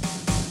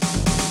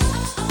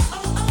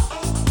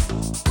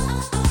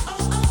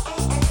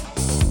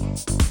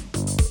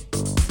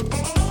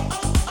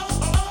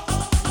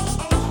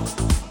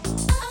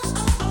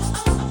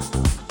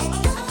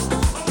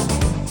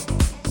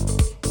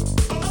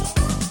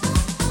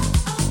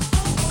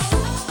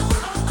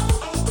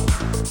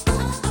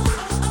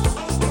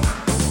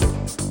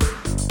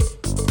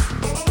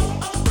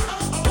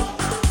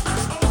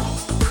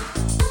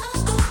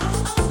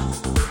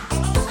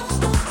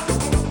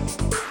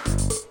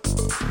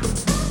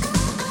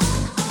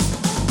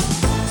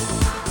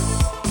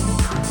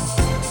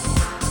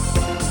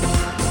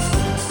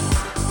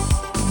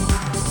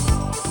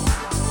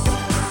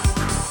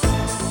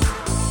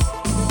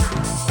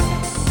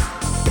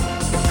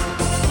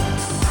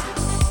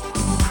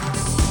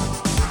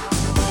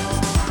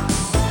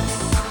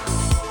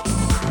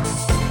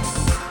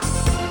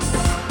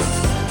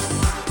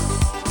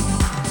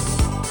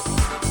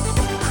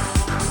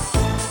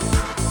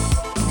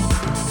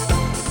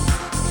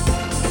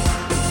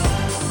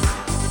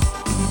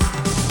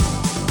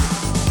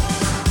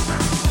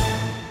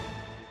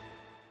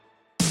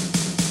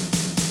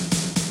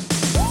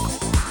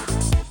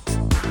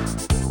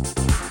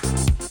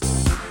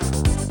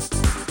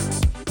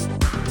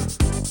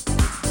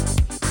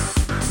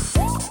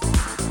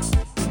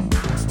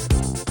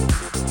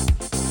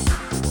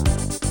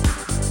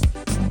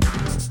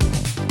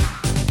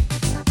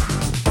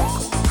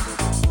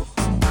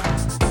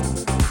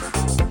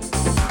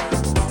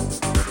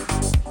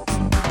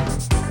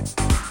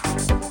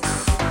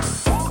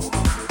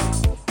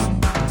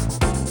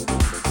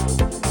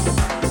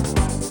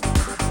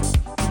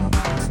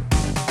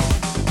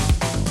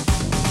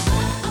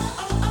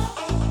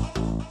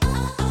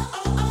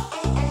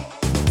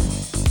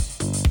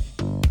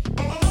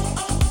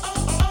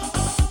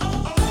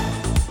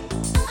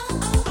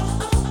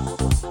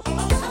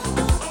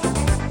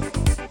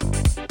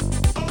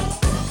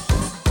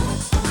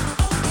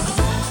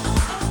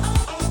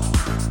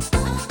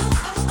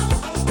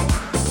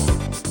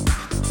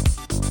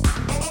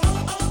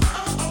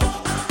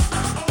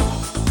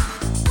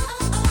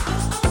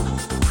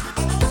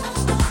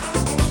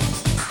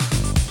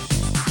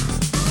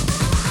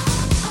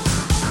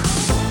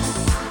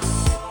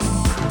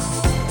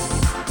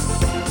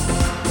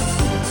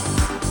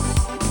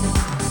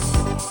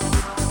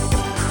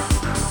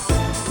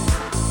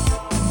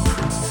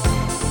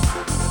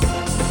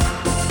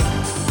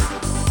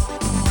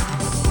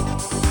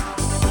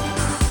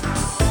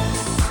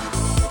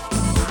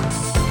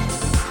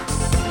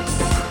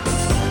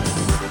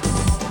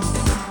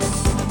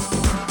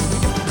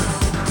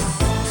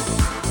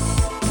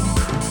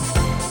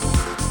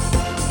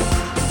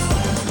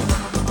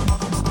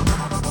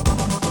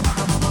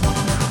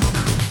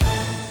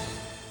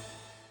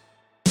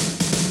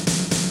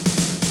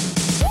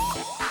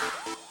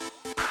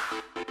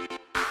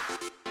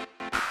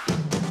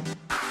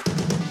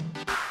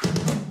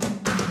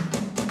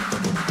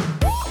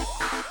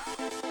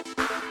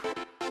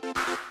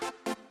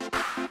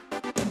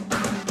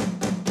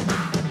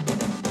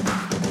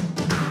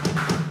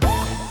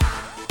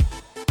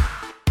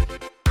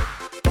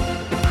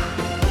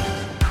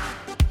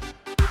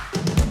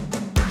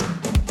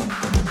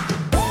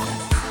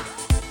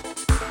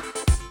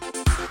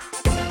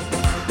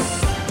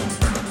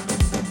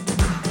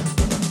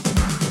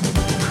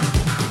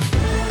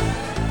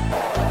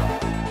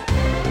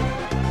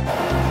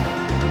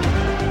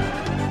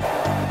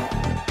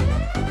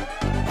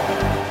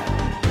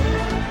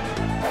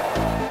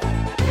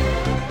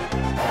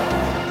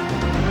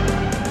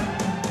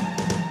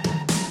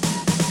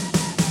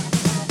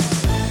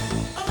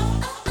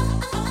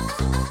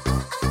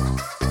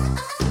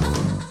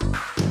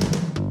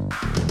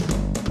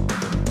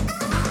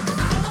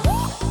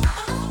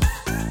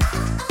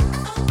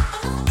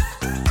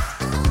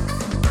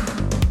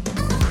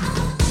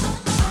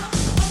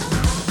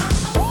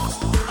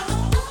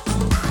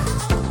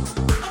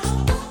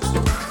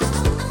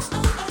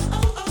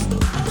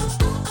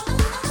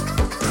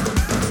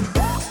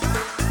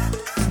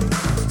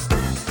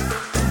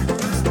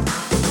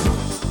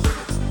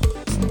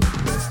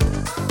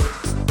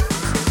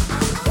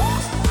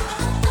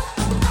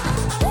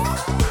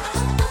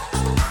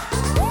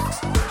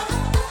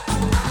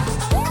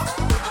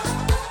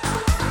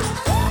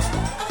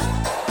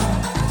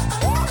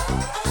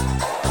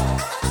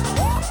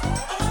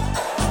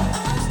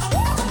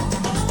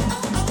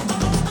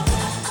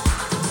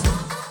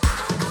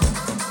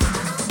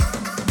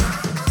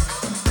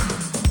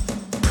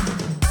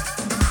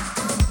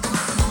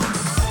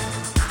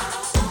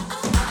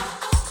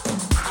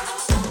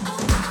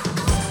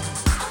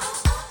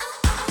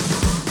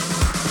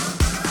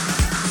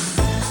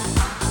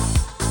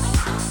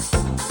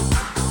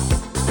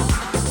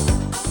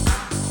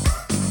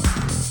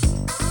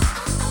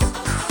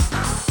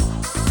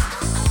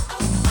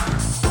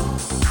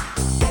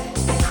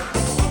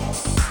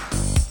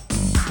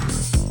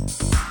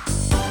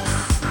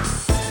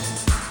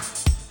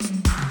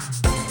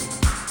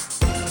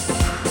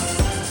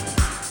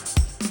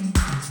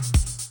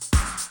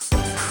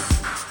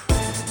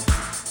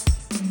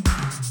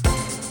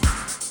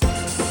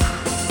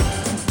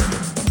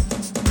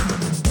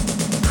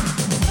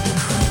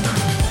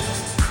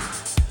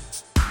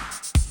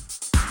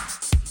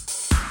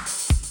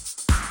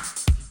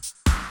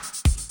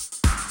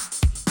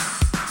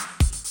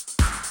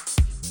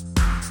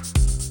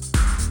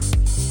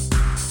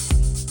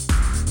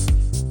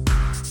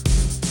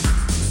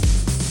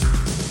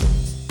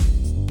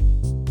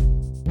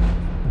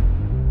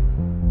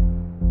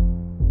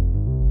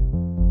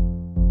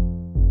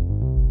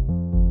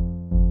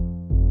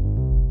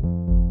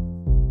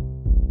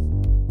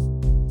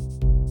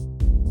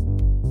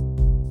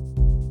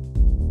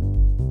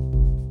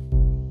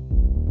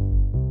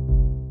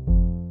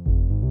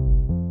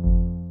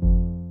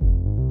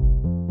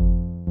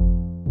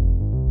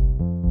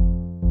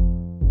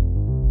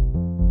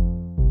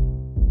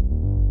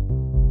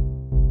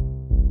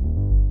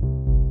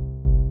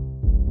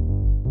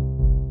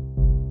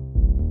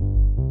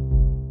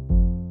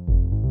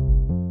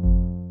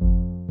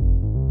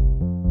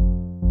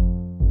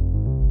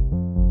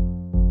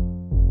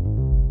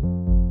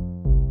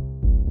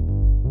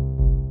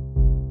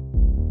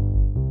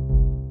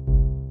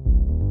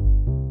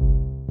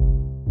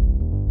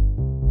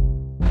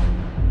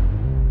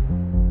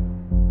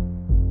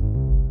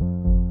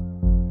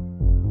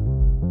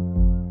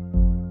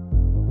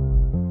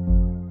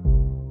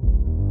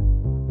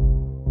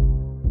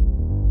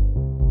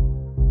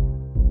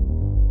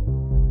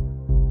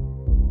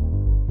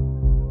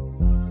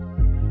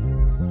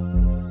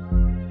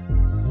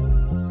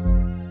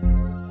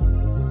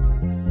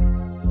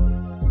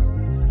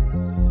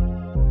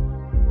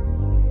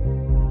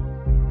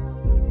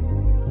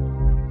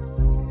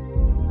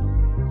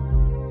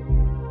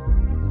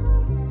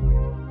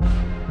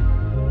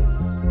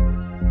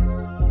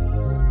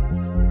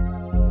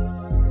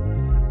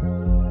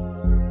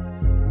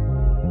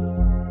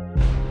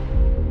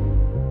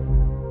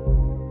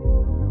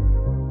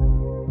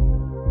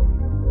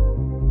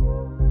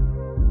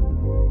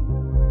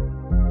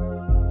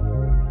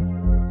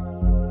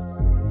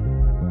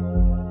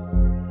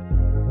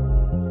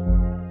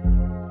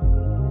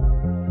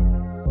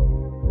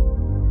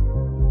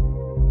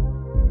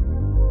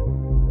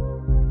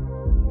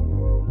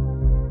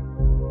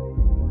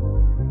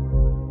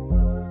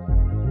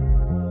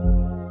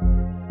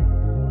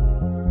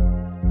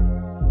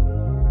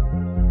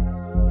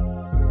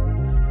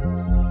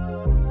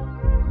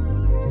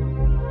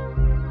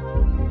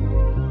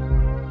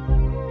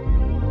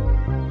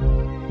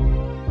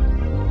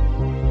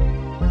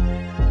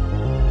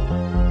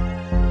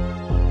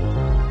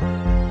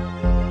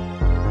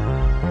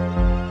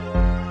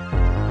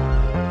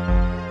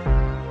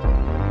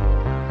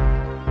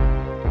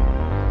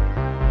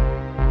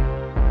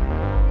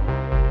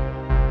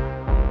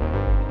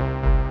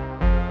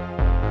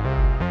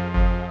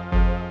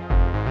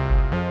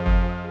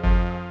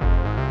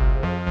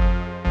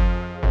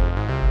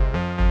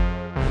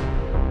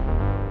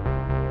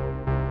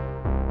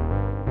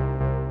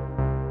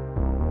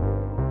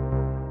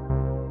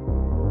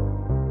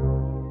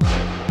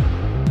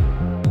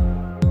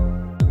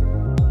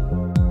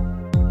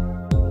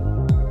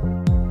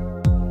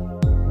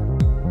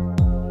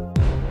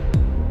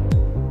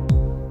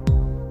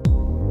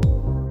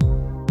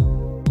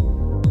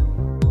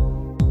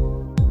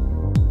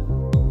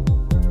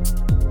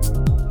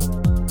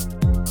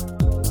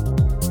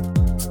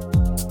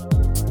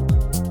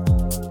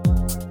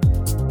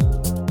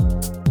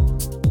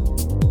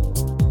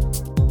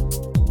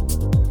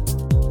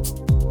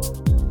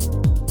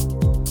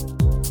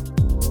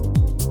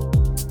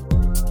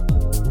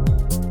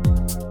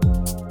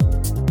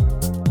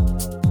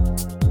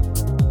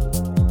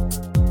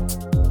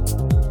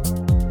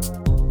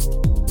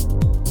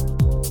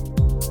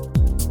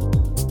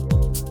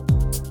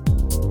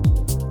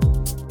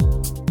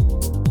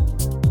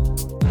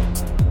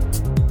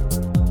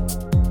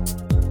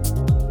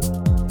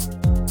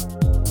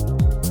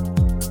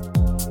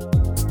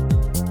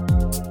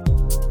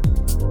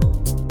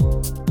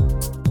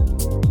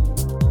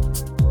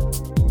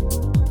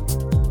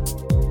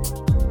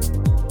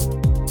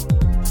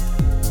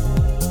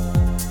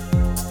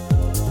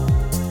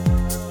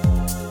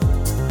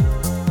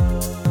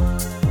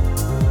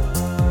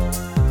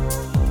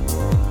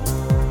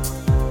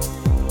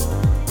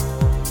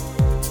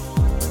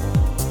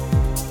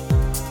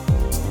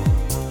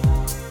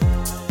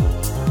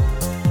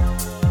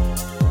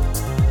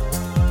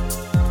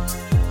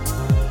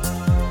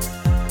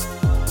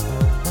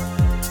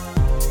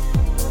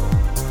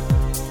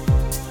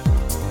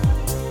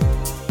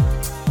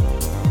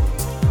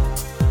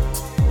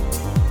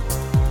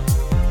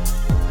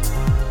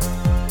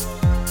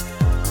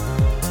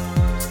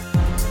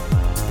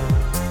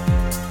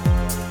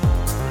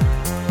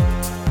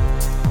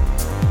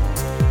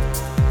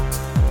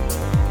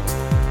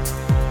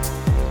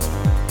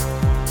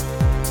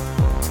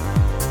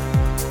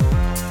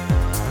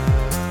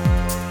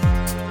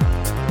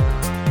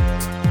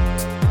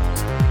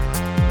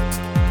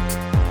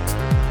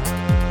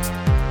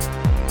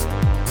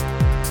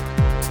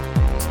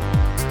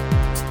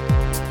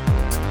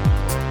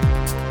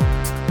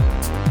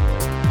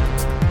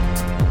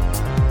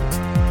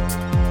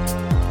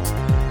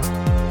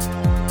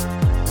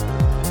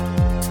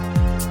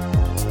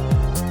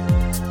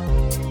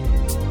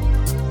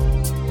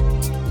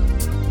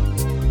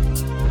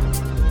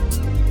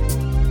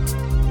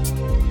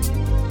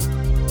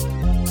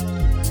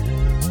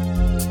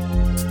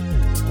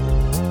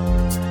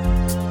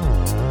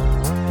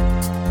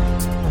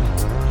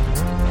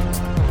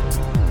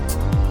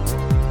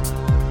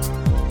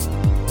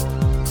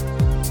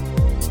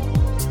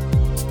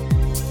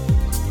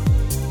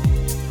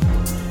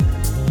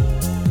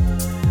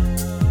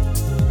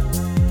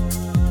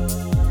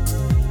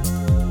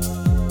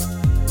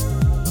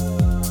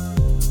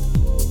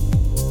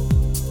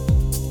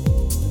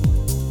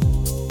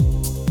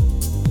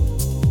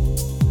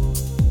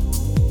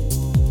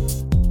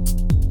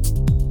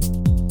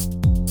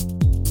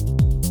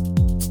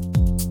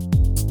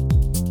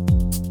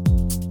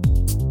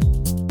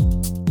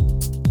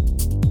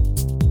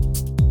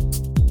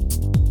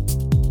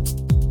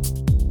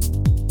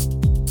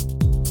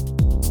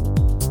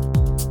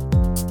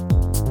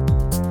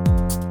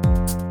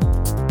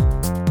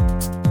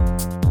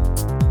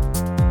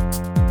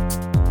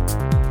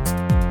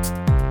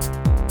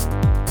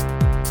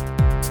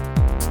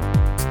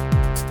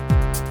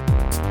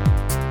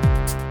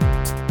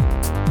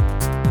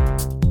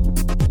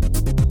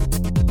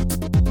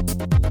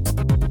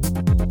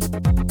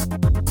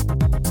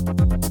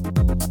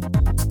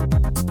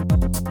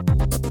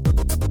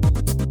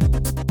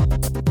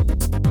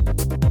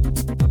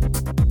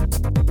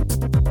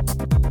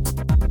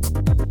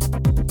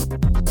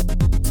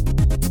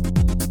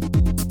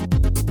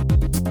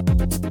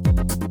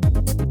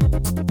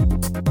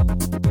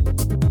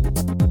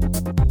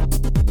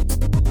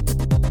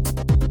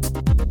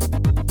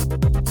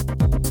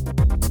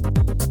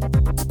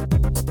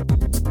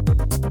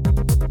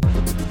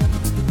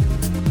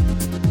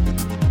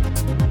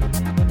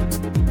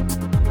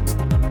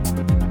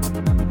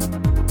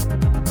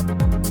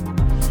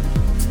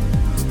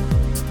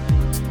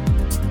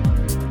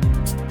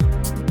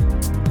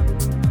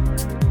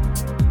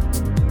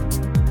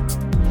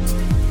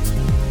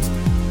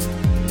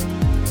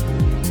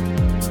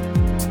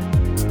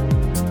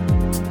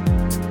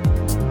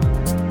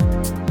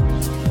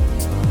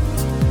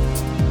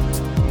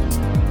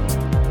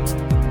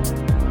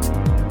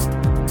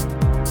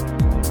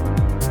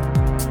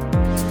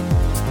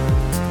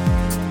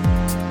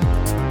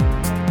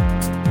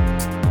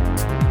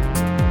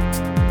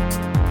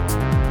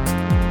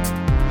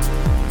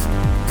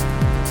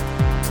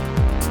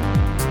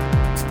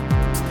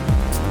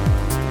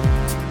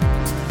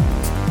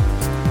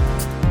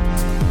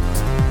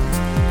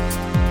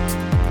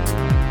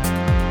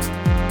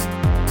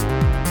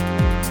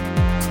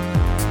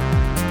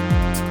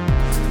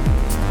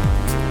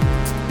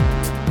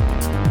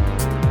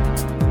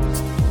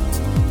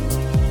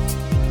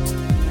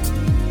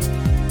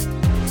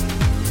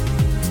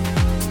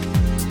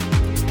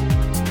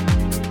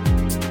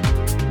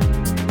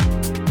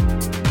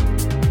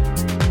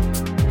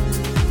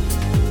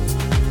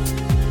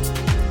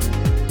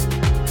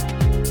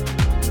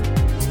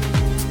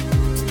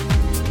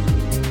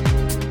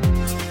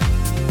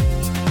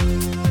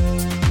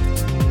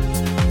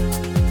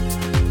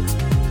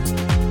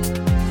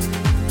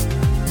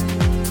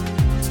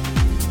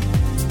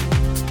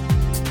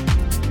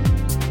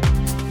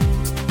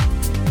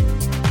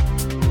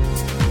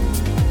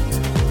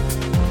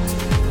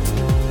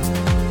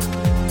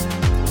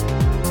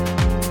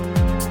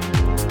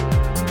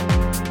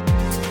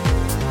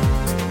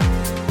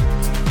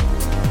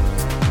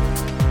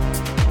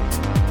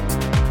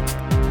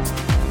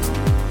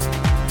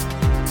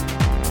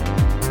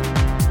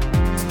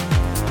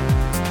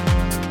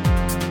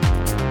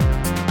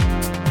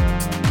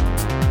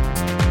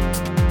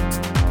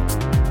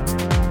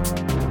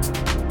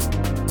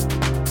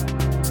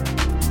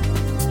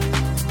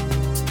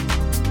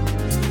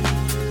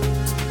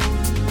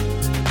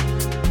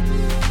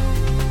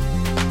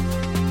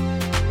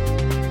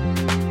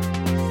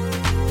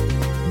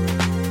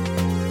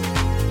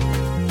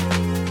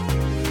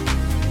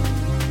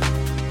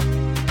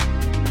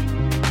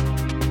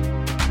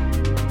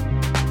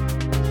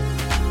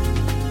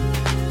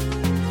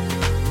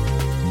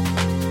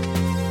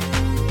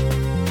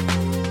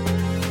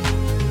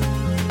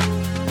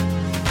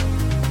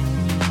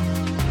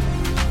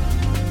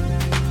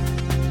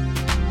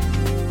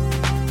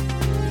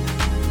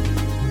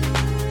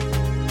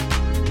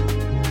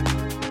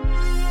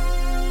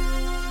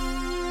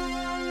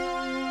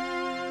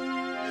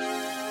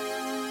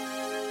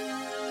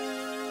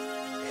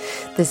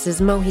 This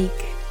is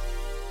Mohique.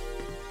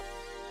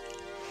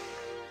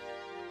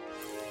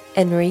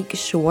 Enrique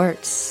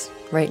Schwartz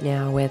right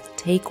now with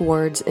Take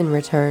Words in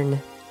Return.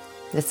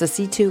 It's the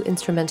C2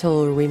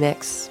 instrumental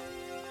remix.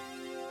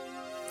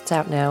 It's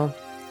out now.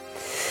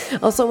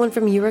 Also one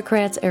from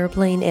Eurocrats,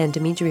 Airplane, and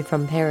Dimitri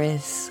from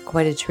Paris.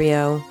 Quite a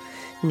trio.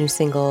 New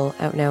single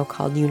out now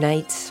called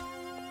Unite.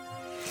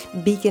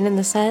 Beacon in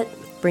the set,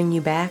 Bring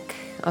You Back.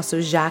 Also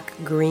Jacques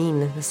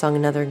Green, the song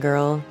Another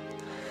Girl.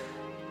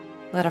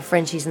 A lot of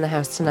Frenchies in the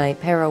house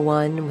tonight. Para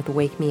One with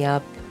Wake Me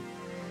Up.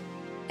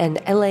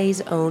 And LA's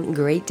own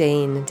Great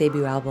Dane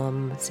debut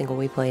album. Single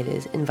we played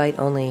is Invite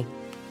Only.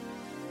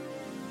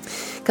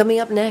 Coming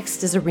up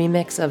next is a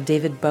remix of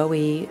David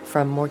Bowie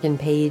from Morgan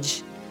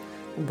Page.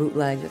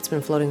 Bootleg that's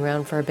been floating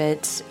around for a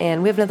bit.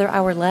 And we have another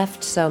hour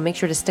left, so make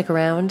sure to stick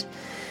around.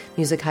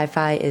 Music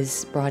Hi-Fi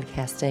is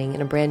broadcasting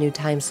in a brand new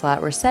time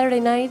slot. We're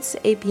Saturday nights,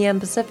 8 p.m.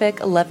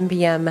 Pacific, 11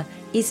 p.m.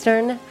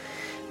 Eastern.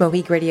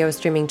 Mohique Radio is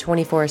streaming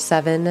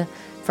 24/7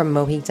 from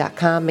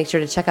Mohique.com. Make sure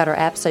to check out our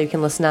app so you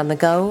can listen on the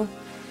go.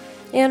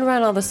 And we're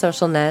on all the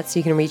social nets.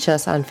 You can reach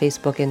us on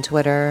Facebook and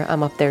Twitter.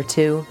 I'm up there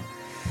too.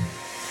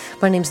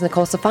 My name's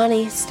Nicole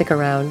Safani. Stick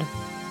around.